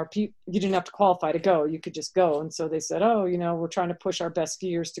of our people. You didn't have to qualify to go. You could just go. And so they said, you know, we're trying to push our best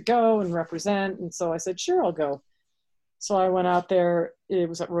skiers to go and represent. And so I said, sure, I'll go. So I went out there. It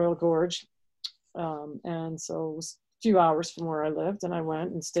was at Royal Gorge. And so it was a few hours from where I lived. And I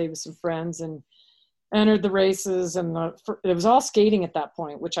went and stayed with some friends and entered the races. And it was all skating at that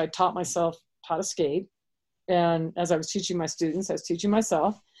point, which I taught myself how to skate. And as I was teaching my students, I was teaching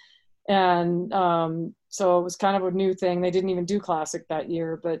myself. And so it was kind of a new thing. They didn't even do classic that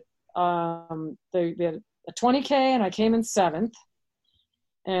year, but they had a 20K, and I came in 7th.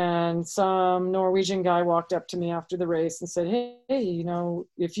 And some Norwegian guy walked up to me after the race and said, hey, you know,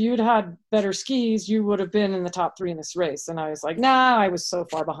 if you'd had better skis, you would have been in the top 3 in this race. And I was like, nah, I was so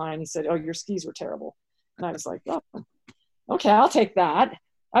far behind. He said, your skis were terrible. And I was like, oh, okay, I'll take that.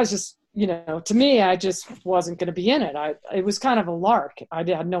 I was just, you know, to me, I just wasn't going to be in it. It was kind of a lark. I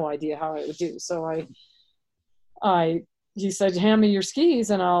had no idea how I would do. So he said, hand me your skis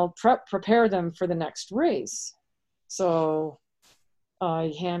and I'll prepare them for the next race. So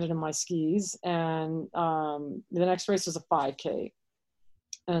I handed him my skis, and the next race was a 5K.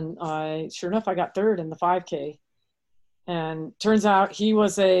 And sure enough, I got 3rd in the 5K. And turns out he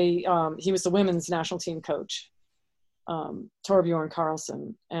was the women's national team coach. Torbjorn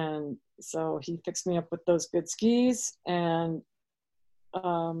Carlson. And so he fixed me up with those good skis, and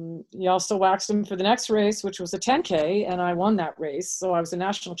he also waxed them for the next race, which was a 10K, and I won that race. So I was a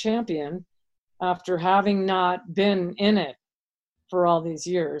national champion after having not been in it for all these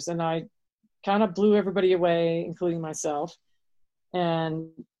years. And I kind of blew everybody away, including myself. And,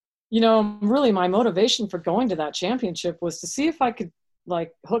 you know, really my motivation for going to that championship was to see if I could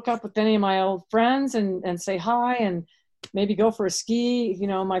like hook up with any of my old friends and say hi and maybe go for a ski, you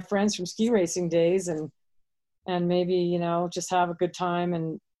know, my friends from ski racing days, and maybe, you know, just have a good time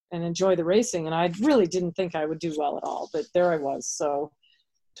and enjoy the racing. And I really didn't think I would do well at all, but there I was. So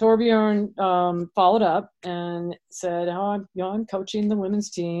Torbjorn followed up and said, I'm coaching the women's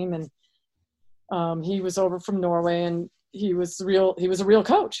team. And he was over from Norway, and he was a real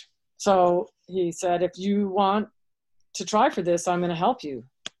coach. So he said, if you want to try for this, I'm going to help you.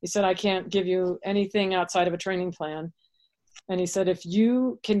 He said, I can't give you anything outside of a training plan. And he said, if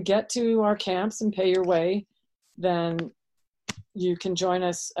you can get to our camps and pay your way, then you can join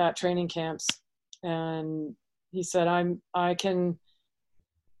us at training camps. And he said, I can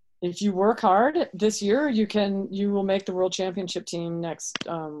if you work hard this year, you will make the world championship team next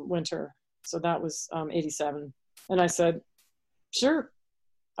winter. So that was 87. And I said, sure,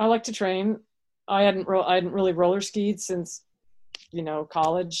 I like to train. I hadn't really roller skied since,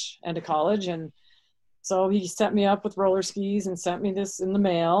 college, end of college. And so he set me up with roller skis and sent me this in the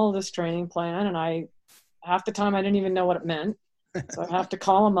mail, this training plan. And half the time I didn't even know what it meant. So I have to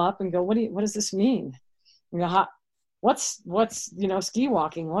call him up and go, what does this mean? What's ski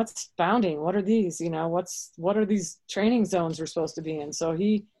walking? What's bounding? What are these? What are these training zones we're supposed to be in? So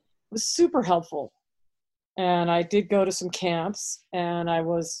he was super helpful. And I did go to some camps, and I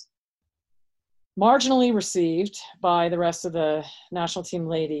was marginally received by the rest of the national team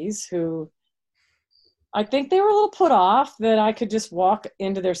ladies, who I think they were a little put off that I could just walk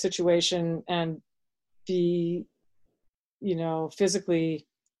into their situation and be, physically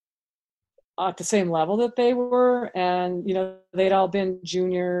at the same level that they were. And, they'd all been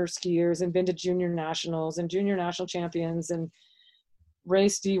junior skiers and been to junior nationals and junior national champions and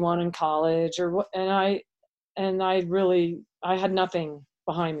raced D1 in college and I had nothing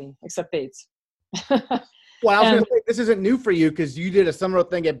behind me except Bates. Well, I was going to say, this isn't new for you because you did a similar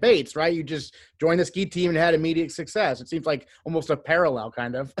thing at Bates, right? You just joined the ski team and had immediate success. It seems like almost a parallel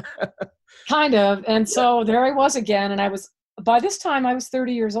kind of. Kind of. And so there I was again. And by this time I was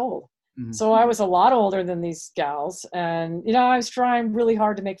 30 years old. Mm-hmm. So I was a lot older than these gals. And, I was trying really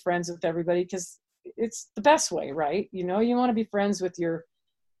hard to make friends with everybody because it's the best way, right? You want to be friends with your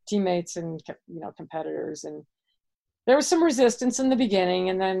teammates and, competitors. And there was some resistance in the beginning,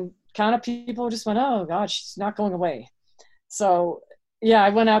 and then kind of people just went, oh God, she's not going away. So yeah, I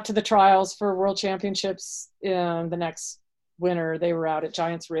went out to the trials for world championships in the next winter. They were out at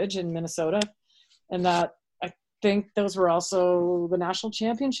Giants Ridge in Minnesota. And I think those were also the national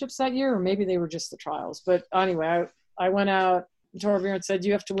championships that year, or maybe they were just the trials. But anyway, I went out to Torvier and said,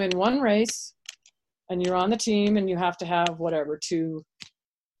 you have to win one race and you're on the team and you have to have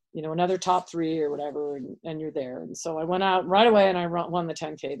another top 3 or whatever, and you're there. And so I went out right away and I won the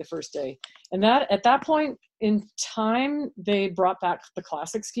 10K the first day. And at that point in time, they brought back the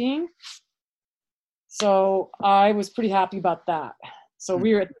classic skiing. So I was pretty happy about that. So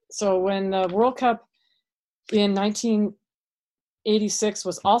when the World Cup in 1986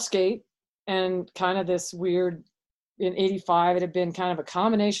 was all skate, and kind of this weird, in 85, it had been kind of a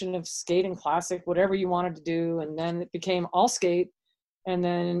combination of skate and classic, whatever you wanted to do. And then it became all skate. And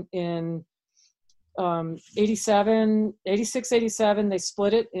then in 86, 87, they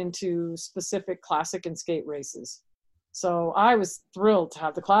split it into specific classic and skate races. So I was thrilled to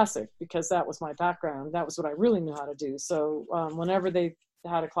have the classic because that was my background. That was what I really knew how to do. So whenever they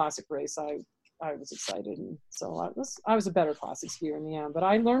had a classic race, I was excited. And so I was a better classic skier in the end, but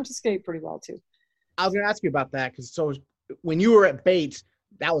I learned to skate pretty well too. I was going to ask you about that because when you were at Bates,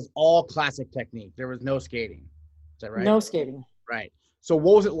 that was all classic technique. There was no skating. Is that right? No skating. Right. So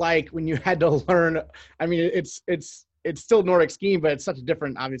what was it like when you had to learn? I mean, it's still Nordic skiing, but it's such a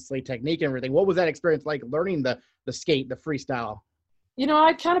different, obviously, technique and everything. What was that experience like learning the skate, the freestyle?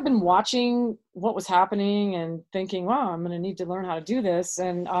 I'd kind of been watching what was happening and thinking, wow, I'm going to need to learn how to do this.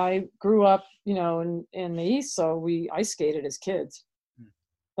 And I grew up, in the East, so we ice skated as kids.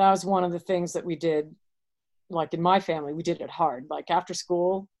 That was one of the things that we did, like in my family, we did it hard. Like after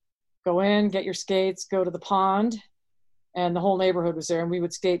school, go in, get your skates, go to the pond. And the whole neighborhood was there, and we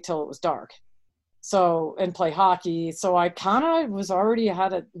would skate till it was dark. So, and play hockey. So I kind of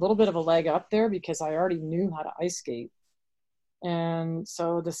had a little bit of a leg up there because I already knew how to ice skate. And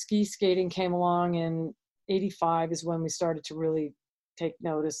so the ski skating came along in 85 is when we started to really take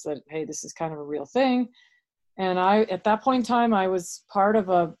notice that, hey, this is kind of a real thing. And at that point in time, I was part of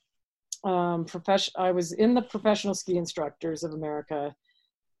I was in the Professional Ski Instructors of America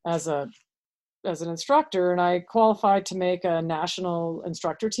as an instructor, and I qualified to make a national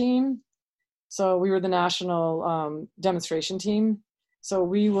instructor team. So we were the national demonstration team. So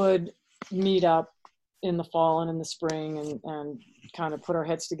we would meet up in the fall and in the spring and kind of put our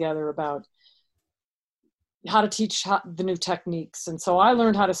heads together about how to teach the new techniques. And so I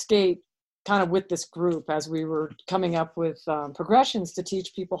learned how to skate kind of with this group as we were coming up with progressions to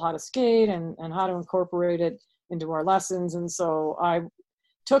teach people how to skate and how to incorporate it into our lessons. And so I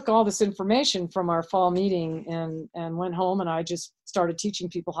took all this information from our fall meeting and went home, and I just started teaching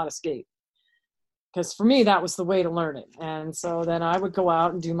people how to skate. Because for me, that was the way to learn it. And so then I would go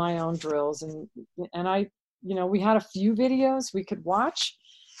out and do my own drills. And I, we had a few videos we could watch.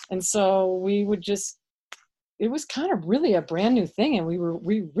 And so we would it was kind of really a brand new thing. And we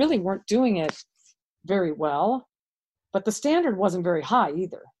really weren't doing it very well, but the standard wasn't very high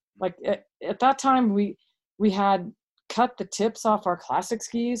either. Like at that time, we had cut the tips off our classic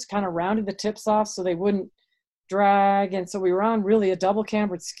skis, kind of rounded the tips off so they wouldn't drag. And so we were on really a double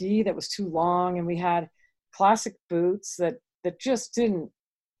cambered ski that was too long, and we had classic boots that just didn't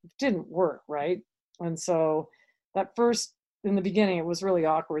work, right? And so that first, in the beginning, it was really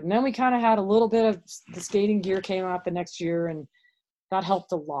awkward. And then we kind of had a little bit of the skating gear came out the next year, and that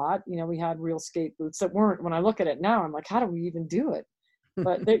helped a lot. You know, we had real skate boots that weren't, when I look at it now, I'm like, how do we even do it?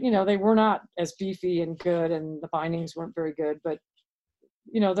 But they, you know, they were not as beefy and good, and the bindings weren't very good. But,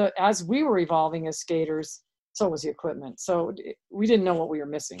 you know, as we were evolving as skaters, so was the equipment. So we didn't know what we were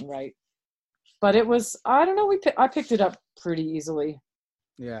missing, right? But it was, I don't know, I picked it up pretty easily.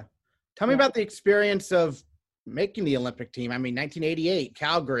 Yeah. Tell me about the experience of making the Olympic team. I mean, 1988,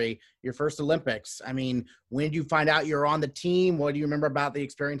 Calgary, your first Olympics. I mean, when did you find out you were on the team? What do you remember about the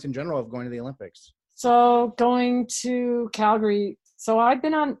experience in general of going to the Olympics? So going to Calgary, so I'd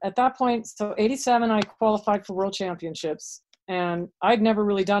been on, at that point, so 87, I qualified for World Championships, and I'd never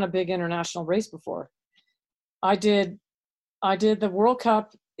really done a big international race before. I did the World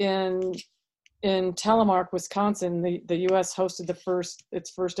Cup in Telemark, Wisconsin. The U.S. hosted its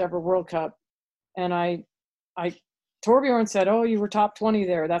first ever World Cup, and Torbjorn said, "Oh, you were top 20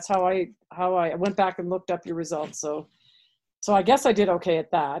 there." That's how I went back and looked up your results. So I guess I did okay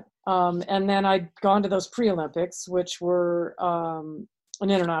at that. And then I'd gone to those pre-Olympics, which were an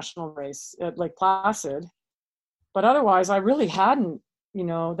international race at Lake Placid. But otherwise, I really hadn't. You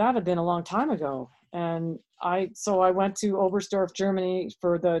know, that had been a long time ago. And so I went to Oberstdorf, Germany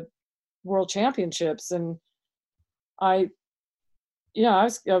for the World Championships, and it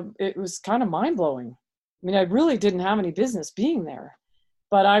was kind of mind blowing. I mean, I really didn't have any business being there,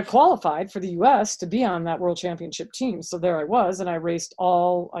 but I qualified for the U.S. to be on that World Championship team. So there I was, and I raced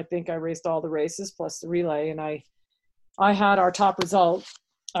all the races plus the relay, and I had our top result.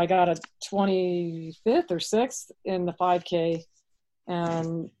 I got a 25th or 6th in the 5K,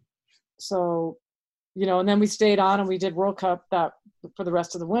 and so, you know, and then we stayed on and we did World Cup that for the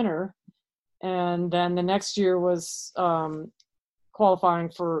rest of the winter. And then the next year was qualifying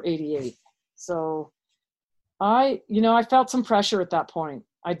for 88. So I felt some pressure at that point.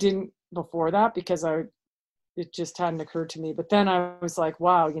 I didn't before that because it just hadn't occurred to me. But then I was like,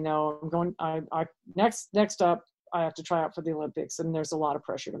 wow, you know, I'm going, next up, I have to try out for the Olympics, and there's a lot of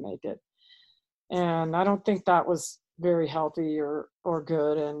pressure to make it. And I don't think that was very healthy or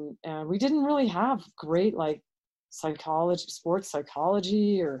good. And we didn't really have great like sports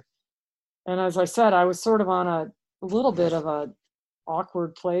psychology and as I said, I was sort of on a little bit of a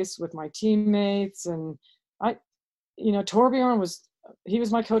awkward place with my teammates. And Torbjorn was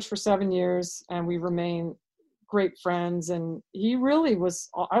my coach for 7 years, and we remain great friends. And he really was,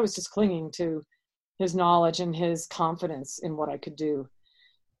 I was just clinging to his knowledge and his confidence in what I could do.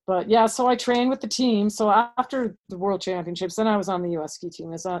 But yeah, so I trained with the team. So after the World Championships, then I was on the U.S. ski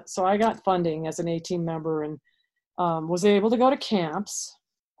team. So I got funding as an A-team member and was able to go to camps,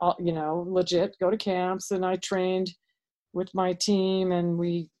 legit go to camps. And I trained with my team, and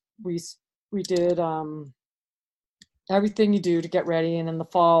we did everything you do to get ready. And in the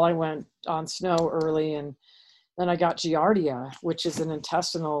fall, I went on snow early, and then I got Giardia, which is an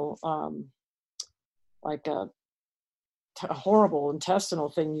intestinal, a horrible intestinal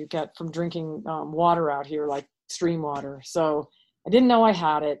thing you get from drinking water out here, like stream water. So I didn't know I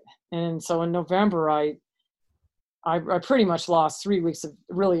had it. And so in November, I pretty much lost 3 weeks of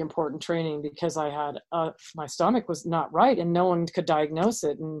really important training because I had, my stomach was not right and no one could diagnose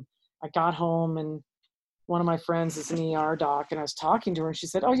it. And I got home, and one of my friends is an ER doc, and I was talking to her, and she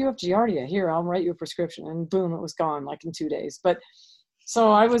said, "Oh, you have Giardia. Here, I'll write you a prescription." And boom, it was gone like in 2 days. But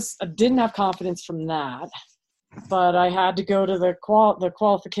so I didn't have confidence from that. But I had to go to the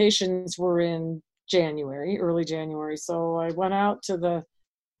qualifications were in January, early January. So I went out to the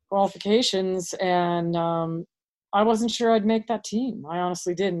qualifications, and I wasn't sure I'd make that team. I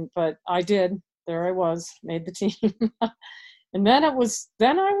honestly didn't, but I did. There I was, made the team. And then I was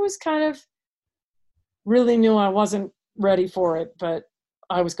kind of really knew I wasn't ready for it, but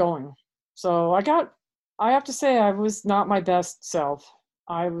I was going. So I have to say I was not my best self.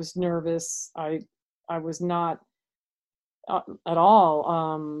 I was nervous. I was not at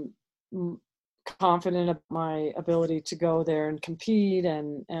all confident of my ability to go there and compete.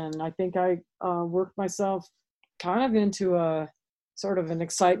 And I think I worked myself kind of into a sort of an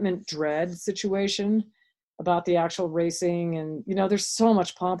excitement dread situation about the actual racing. And, there's so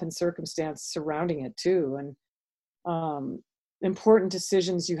much pomp and circumstance surrounding it too. And important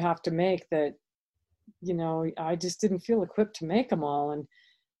decisions you have to make that, I just didn't feel equipped to make them all.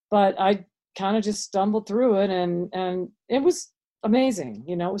 But I kind of just stumbled through it, and it was amazing.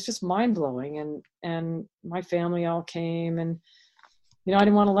 You know, it was just mind blowing. And my family all came, and, you know, I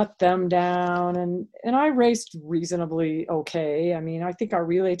didn't want to let them down. And I raced reasonably okay. I mean, I think our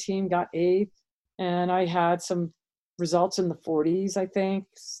relay team got 8th, and I had some results in the 40s, I think,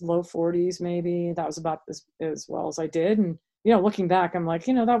 low 40s maybe. That was about as well as I did. And, you know, looking back, I'm like,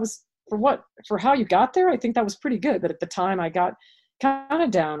 you know, that was for how you got there, I think that was pretty good. But at the time I got kind of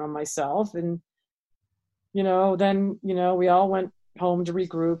down on myself. And, you know, then, you know, we all went home to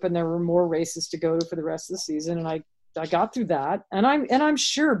regroup, and there were more races to go to for the rest of the season. And I got through that. And I'm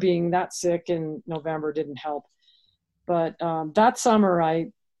sure being that sick in November didn't help. But that summer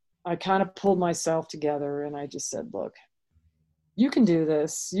I kind of pulled myself together, and I just said, look, you can do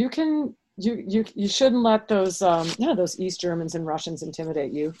this. You shouldn't let those, those East Germans and Russians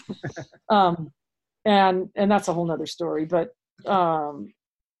intimidate you. And that's a whole nother story. But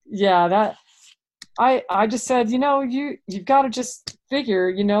that I just said, you know, you've got to just figure,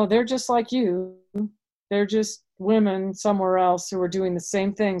 you know, they're just like you. They're just women somewhere else who are doing the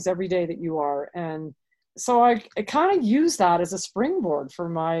same things every day that you are. And so I kind of used that as a springboard for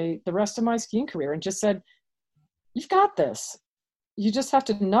the rest of my skiing career, and just said, you've got this. You just have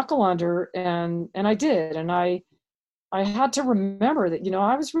to knuckle under. And I did. And I had to remember that, you know,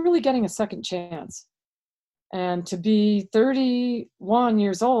 I was really getting a second chance. And to be 31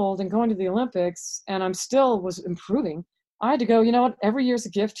 years old and going to the Olympics, and I'm still was improving, I had to go, you know what, every year's a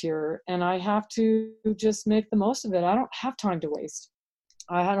gift here, and I have to just make the most of it. I don't have time to waste.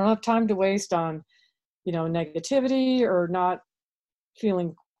 I don't have time to waste on, you know, negativity or not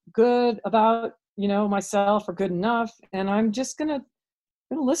feeling good about, you know, myself or good enough. And I'm just gonna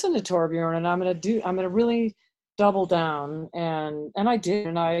listen to Torbjorn, and I'm gonna really double down. And I did,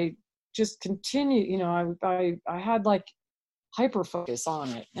 and I just continue, you know, I had like hyper focus on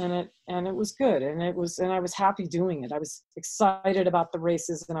it, and it was good. And I was happy doing it. I was excited about the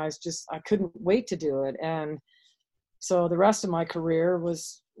races, and I couldn't wait to do it. And so the rest of my career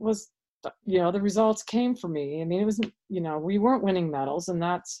was, you know, the results came for me. I mean, it was, you know, we weren't winning medals, and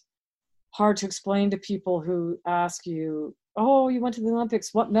that's hard to explain to people who ask you, oh, you went to the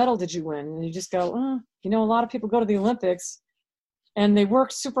Olympics, what medal did you win? And you just go, you know, a lot of people go to the Olympics and they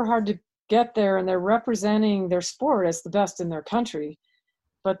work super hard to get there, and they're representing their sport as the best in their country,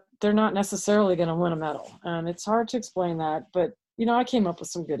 but they're not necessarily going to win a medal. And it's hard to explain that. But, you know, I came up with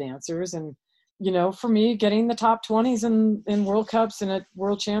some good answers. And, you know, for me, getting the top 20s in World Cups and at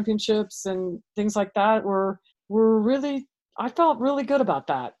World Championships and things like that were really, I felt really good about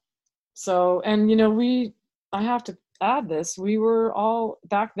that. So, and, you know, I have to add this, we were all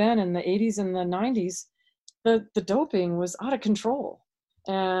back then in the 80s and the 90s, the doping was out of control.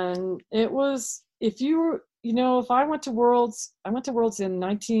 And it was, if I went to Worlds in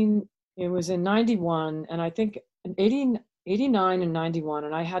 91, and I think in 89 and 91,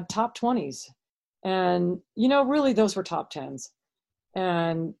 and I had top 20s. And, you know, really those were top 10s.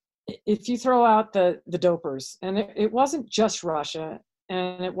 And if you throw out the dopers, and it wasn't just Russia,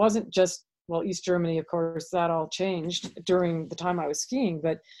 and it wasn't just, well, East Germany, of course, that all changed during the time I was skiing,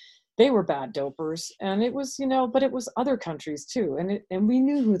 but they were bad dopers. And it was, you know, but it was other countries too. And we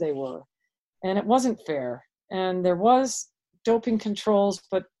knew who they were, and it wasn't fair. And there was doping controls,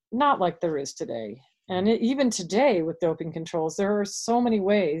 but not like there is today. And even today with doping controls, there are so many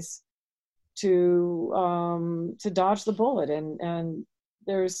ways to dodge the bullet. And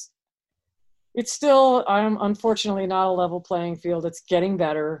it's still, I'm unfortunately not a level playing field. It's getting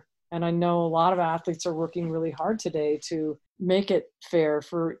better. And I know a lot of athletes are working really hard today to make it fair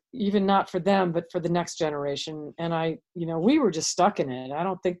for, even not for them, but for the next generation. And we were just stuck in it. I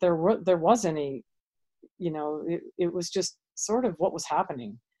don't think there was any, you know, it was just sort of what was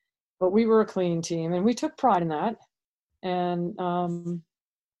happening. But we were a clean team, and we took pride in that. And,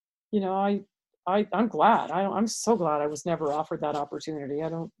 you know, I'm glad. I'm so glad I was never offered that opportunity.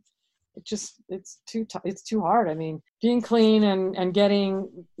 It's too hard. I mean, being clean and getting,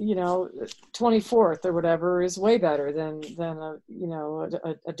 you know, 24th or whatever is way better than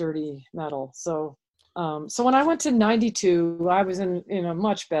a dirty medal. So when I went to 92, I was in a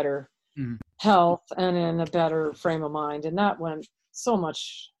much better health and in a better frame of mind. And that went so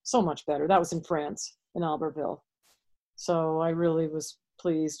much better. That was in France, in Albertville. So I really was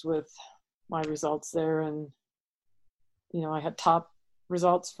pleased with my results there. And, you know, I had top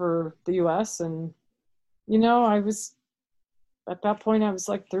results for the US, and, you know, I was, at that point, I was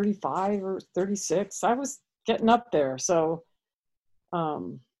like 35 or 36. I was getting up there. So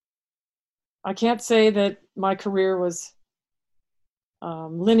I can't say that my career was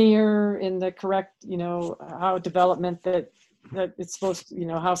linear in the correct, you know, how development that it's supposed to, you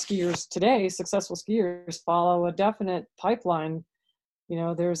know, how skiers today, successful skiers, follow a definite pipeline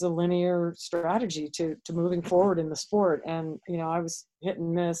there's a linear strategy to moving forward in the sport. And, I was hit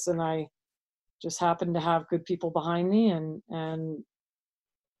and miss, and I just happened to have good people behind me and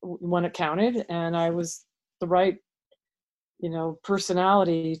when it counted, and I was the right,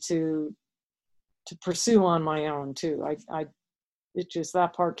 personality to pursue on my own too. It just,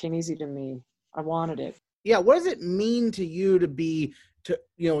 that part came easy to me. I wanted it. Yeah. What does it mean to you to be,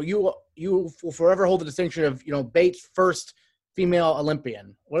 you will forever hold the distinction of, Bates' first female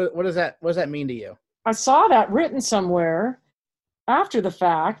Olympian. What does that mean to you? I saw that written somewhere after the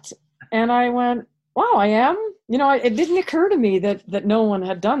fact, and I went, wow, I am. It didn't occur to me that no one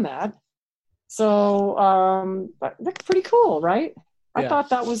had done that. So that's pretty cool, right? I thought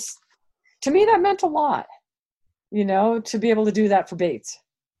that was, to me, that meant a lot, to be able to do that for Bates,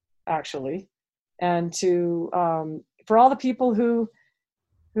 actually. And to, for all the people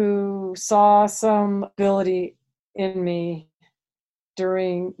who saw some ability in me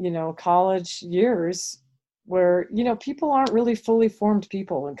during, college years, where, people aren't really fully formed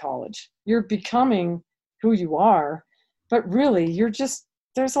people in college. You're becoming who you are, but really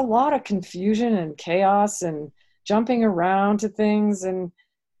there's a lot of confusion and chaos and jumping around to things. And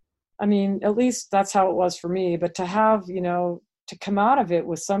I mean, at least that's how it was for me. But to have, to come out of it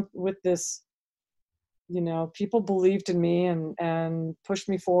with this, people believed in me and pushed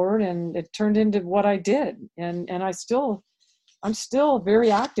me forward, and it turned into what I did. And I'm still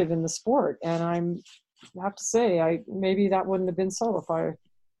very active in the sport. And I have to say, maybe that wouldn't have been so if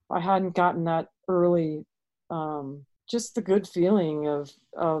I hadn't gotten that early, just the good feeling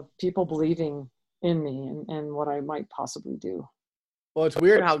of people believing in me and what I might possibly do. Well, it's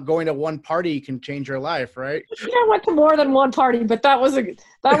weird how going to one party can change your life, right? Yeah, I went to more than one party, but that was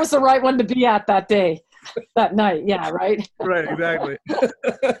the right one to be at that day, that night. Yeah, right. Right, exactly.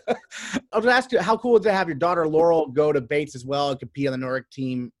 I'll just ask you, how cool was it to have your daughter Laurel go to Bates as well and compete on the Nordic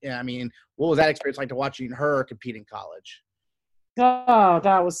team? Yeah, I mean, what was that experience like to watching her compete in college? Oh,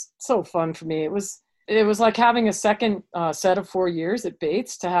 that was so fun for me. It was like having a second set of 4 years at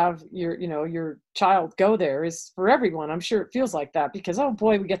Bates. To have your child go there is for everyone. I'm sure it feels like that because, oh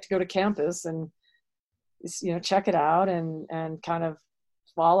boy, we get to go to campus and, check it out and kind of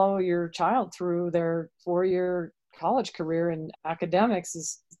follow your child through their 4-year college career and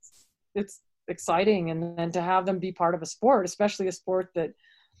academics it's exciting. And then to have them be part of a sport, especially a sport that,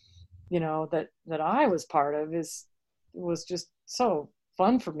 that I was part of was just so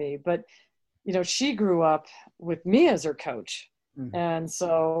fun for me. But she grew up with me as her coach. Mm-hmm. And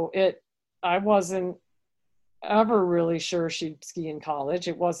so I wasn't ever really sure she'd ski in college.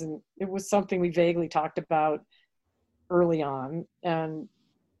 It was something we vaguely talked about early on. And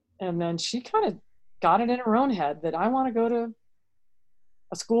then she kind of got it in her own head that I want to go to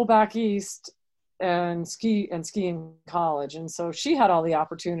a school back east and ski in college. And so she had all the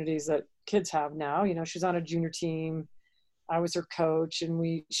opportunities that kids have now. She's on a junior team. I was her coach,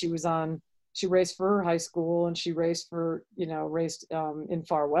 and she raced for her high school, and she raced in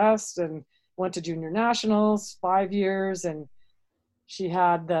Far West and went to junior nationals 5 years. And she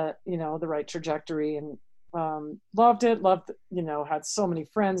had the right trajectory and loved it, had so many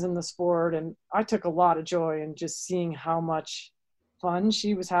friends in the sport. And I took a lot of joy in just seeing how much fun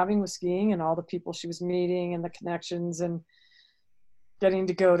she was having with skiing and all the people she was meeting and the connections, and getting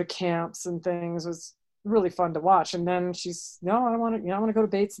to go to camps and things was really fun to watch. And then I want to go to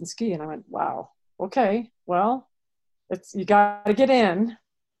Bates and ski. And I went, wow, okay, well, you got to get in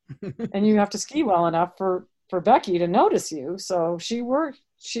and you have to ski well enough for Becky to notice you. So she worked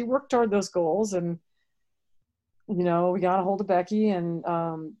toward those goals, and, we got a hold of Becky and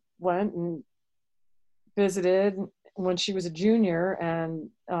went and visited when she was a junior, and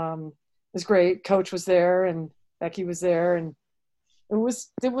it was great. Coach was there and Becky was there, and it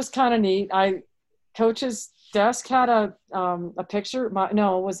was kind of neat. Coach's desk had a picture. It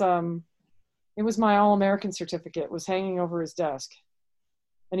was my All-American certificate was hanging over his desk.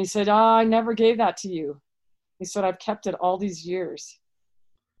 And he said, I never gave that to you. He said, I've kept it all these years.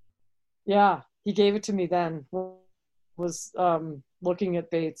 Yeah, he gave it to me then. Was looking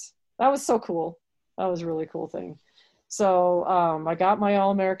at Bates. That was so cool. That was a really cool thing. So I got my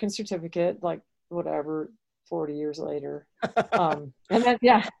All-American certificate, 40 years later. And then,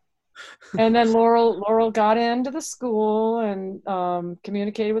 yeah. And then Laurel got into the school and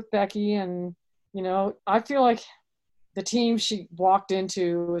communicated with Becky. And, I feel like the team she walked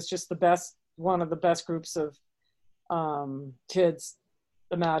into was just one of the best groups of kids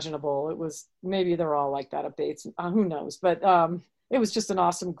imaginable. It was, maybe they're all like that at Bates. Who knows? But it was just an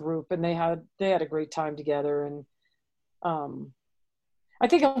awesome group, and they had a great time together. And I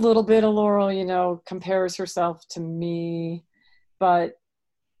think a little bit of Laurel, compares herself to me, but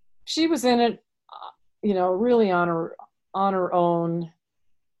she was in it, really on her own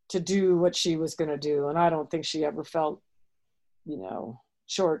to do what she was going to do. And I don't think she ever felt,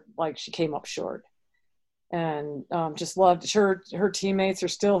 short, like she came up short. And just loved her teammates are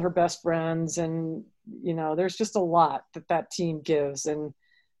still her best friends. And, there's just a lot that team gives. And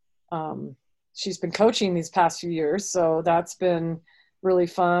she's been coaching these past few years. So that's been really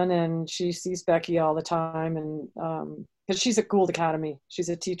fun. And she sees Becky all the time. And because she's at Gould Academy, she's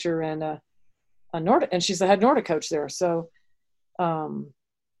a teacher and a Nordic, and she's the head Nordic coach there. So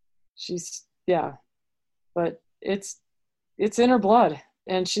but it's in her blood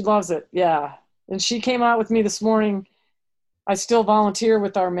and she loves it. Yeah. And she came out with me this morning. I still volunteer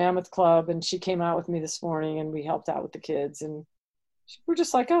with our Mammoth Club, and she came out with me this morning and we helped out with the kids. And we're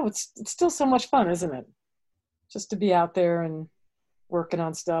just like, oh, it's still so much fun, isn't it? Just to be out there and working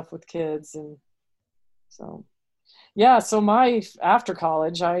on stuff with kids. And so, yeah, so after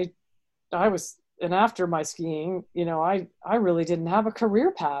college, I was, and after my skiing, I really didn't have a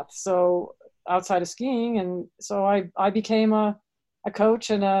career path. So outside of skiing. And so I became a coach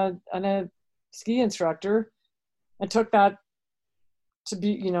and a ski instructor, and took that to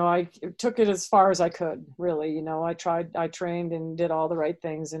be, I took it as far as I could, really. I trained and did all the right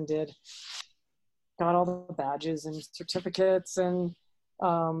things and got all the badges and certificates. And,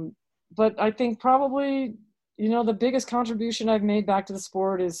 but I think probably, the biggest contribution I've made back to the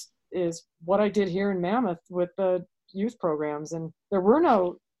sport is what I did here in Mammoth with the youth programs. And there were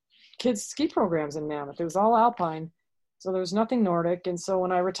no kids ski programs in Mammoth. It was all alpine. So there was nothing Nordic. And so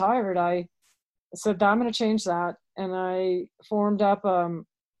when I retired, I said that I'm going to change that. And I formed up all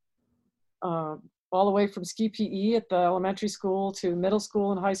the way from ski PE at the elementary school to middle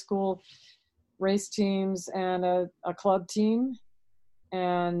school and high school race teams, and a club team,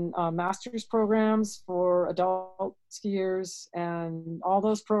 and master's programs for adult skiers. And all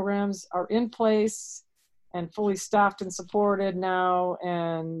those programs are in place and fully staffed and supported now,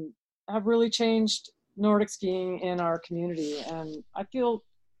 and have really changed Nordic skiing in our community. And I feel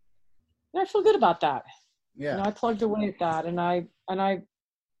good about that. Yeah. I plugged away at that, and I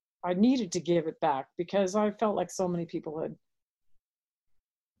needed to give it back because I felt like so many people had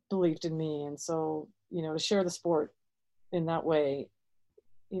believed in me. And so, to share the sport in that way,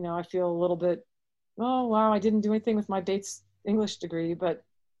 I feel a little bit, oh, wow, I didn't do anything with my Bates English degree, but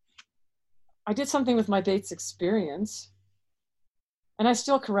I did something with my Bates experience. And I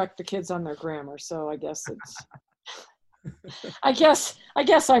still correct the kids on their grammar. So I guess it's, I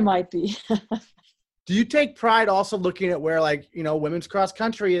guess I might be. Do you take pride also looking at where, women's cross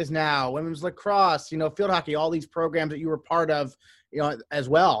country is now, women's lacrosse, field hockey, all these programs that you were part of, as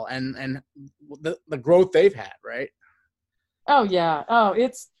well, and the growth they've had, right? Oh, yeah. Oh,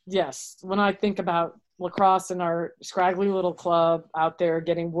 yes. When I think about lacrosse and our scraggly little club out there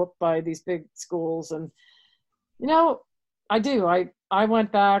getting whooped by these big schools, and, I do. I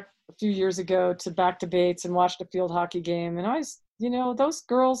went back a few years ago back to Bates and watched a field hockey game, and those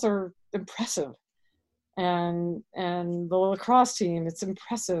girls are impressive. And the lacrosse team, it's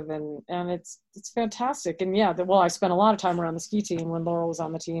impressive, and it's fantastic. And yeah, I spent a lot of time around the ski team when Laurel was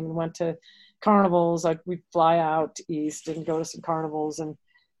on the team, and went to carnivals. We'd fly out east and go to some carnivals, and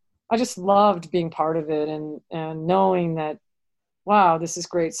I just loved being part of it, and knowing that, wow, this is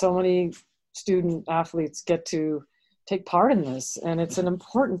great. So many student athletes get to take part in this, and it's an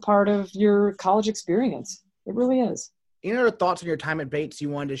important part of your college experience. It really is. Any other thoughts on your time at Bates you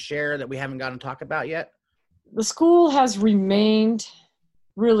wanted to share that we haven't gotten to talk about yet? The school has remained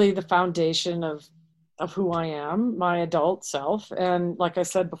really the foundation of who I am, my adult self. And like I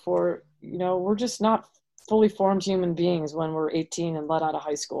said before, we're just not fully formed human beings when we're 18 and let out of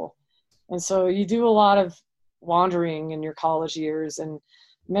high school. And so you do a lot of wandering in your college years and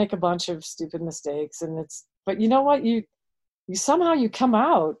make a bunch of stupid mistakes. But you know what? You somehow you come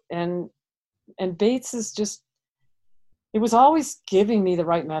out, and Bates is just, it was always giving me the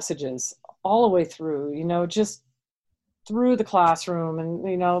right messages all the way through, just through the classroom.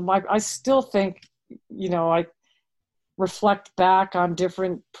 And, I still think, I reflect back on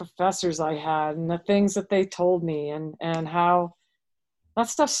different professors I had and the things that they told me, and how that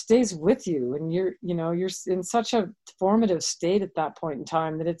stuff stays with you. And you're in such a formative state at that point in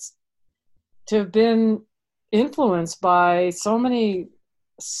time, that it's to have been influenced by so many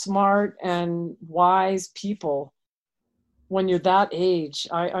smart and wise people when you're that age.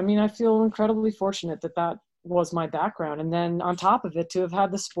 I feel incredibly fortunate that was my background. And then on top of it, to have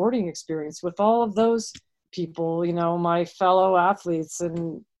had the sporting experience with all of those people, my fellow athletes,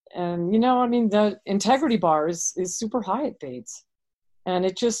 and the integrity bar is super high at Bates. And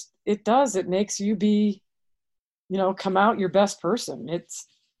it makes you be, come out your best person.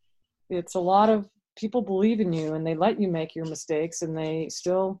 it's a lot of people believe in you and they let you make your mistakes, and they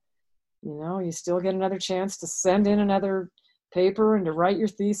still, you still get another chance to send in another paper and to write your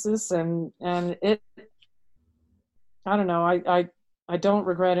thesis. And it, I don't know, I don't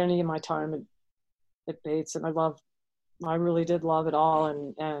regret any of my time at Bates, and I really did love it all.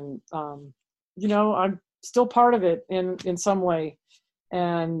 And I'm still part of it in some way,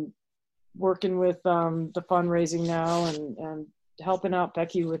 and working with the fundraising now, and helping out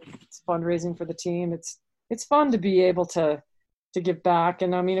Becky with fundraising for the team. It's fun to be able to give back.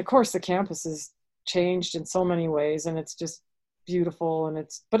 And I mean, of course, the campus has changed in so many ways, and it's just beautiful. And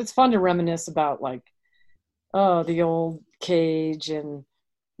but it's fun to reminisce about, like, the old cage, and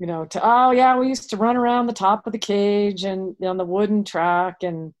we used to run around the top of the cage and on the wooden track,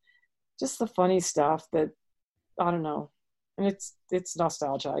 and just the funny stuff that, I don't know. And it's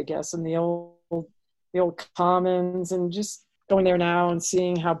nostalgia, I guess, and the old commons, and just going there now and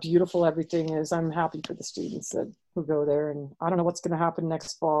seeing how beautiful everything is. I'm happy for the students who go there, and I don't know what's going to happen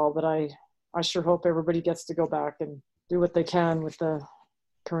next fall, but I sure hope everybody gets to go back and do what they can with the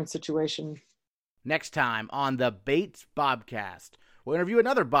current situation. Next time on the Bates Bobcast, we'll interview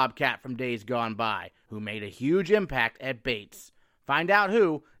another Bobcat from days gone by who made a huge impact at Bates. Find out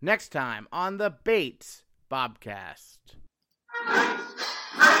who next time on the Bates Bobcast.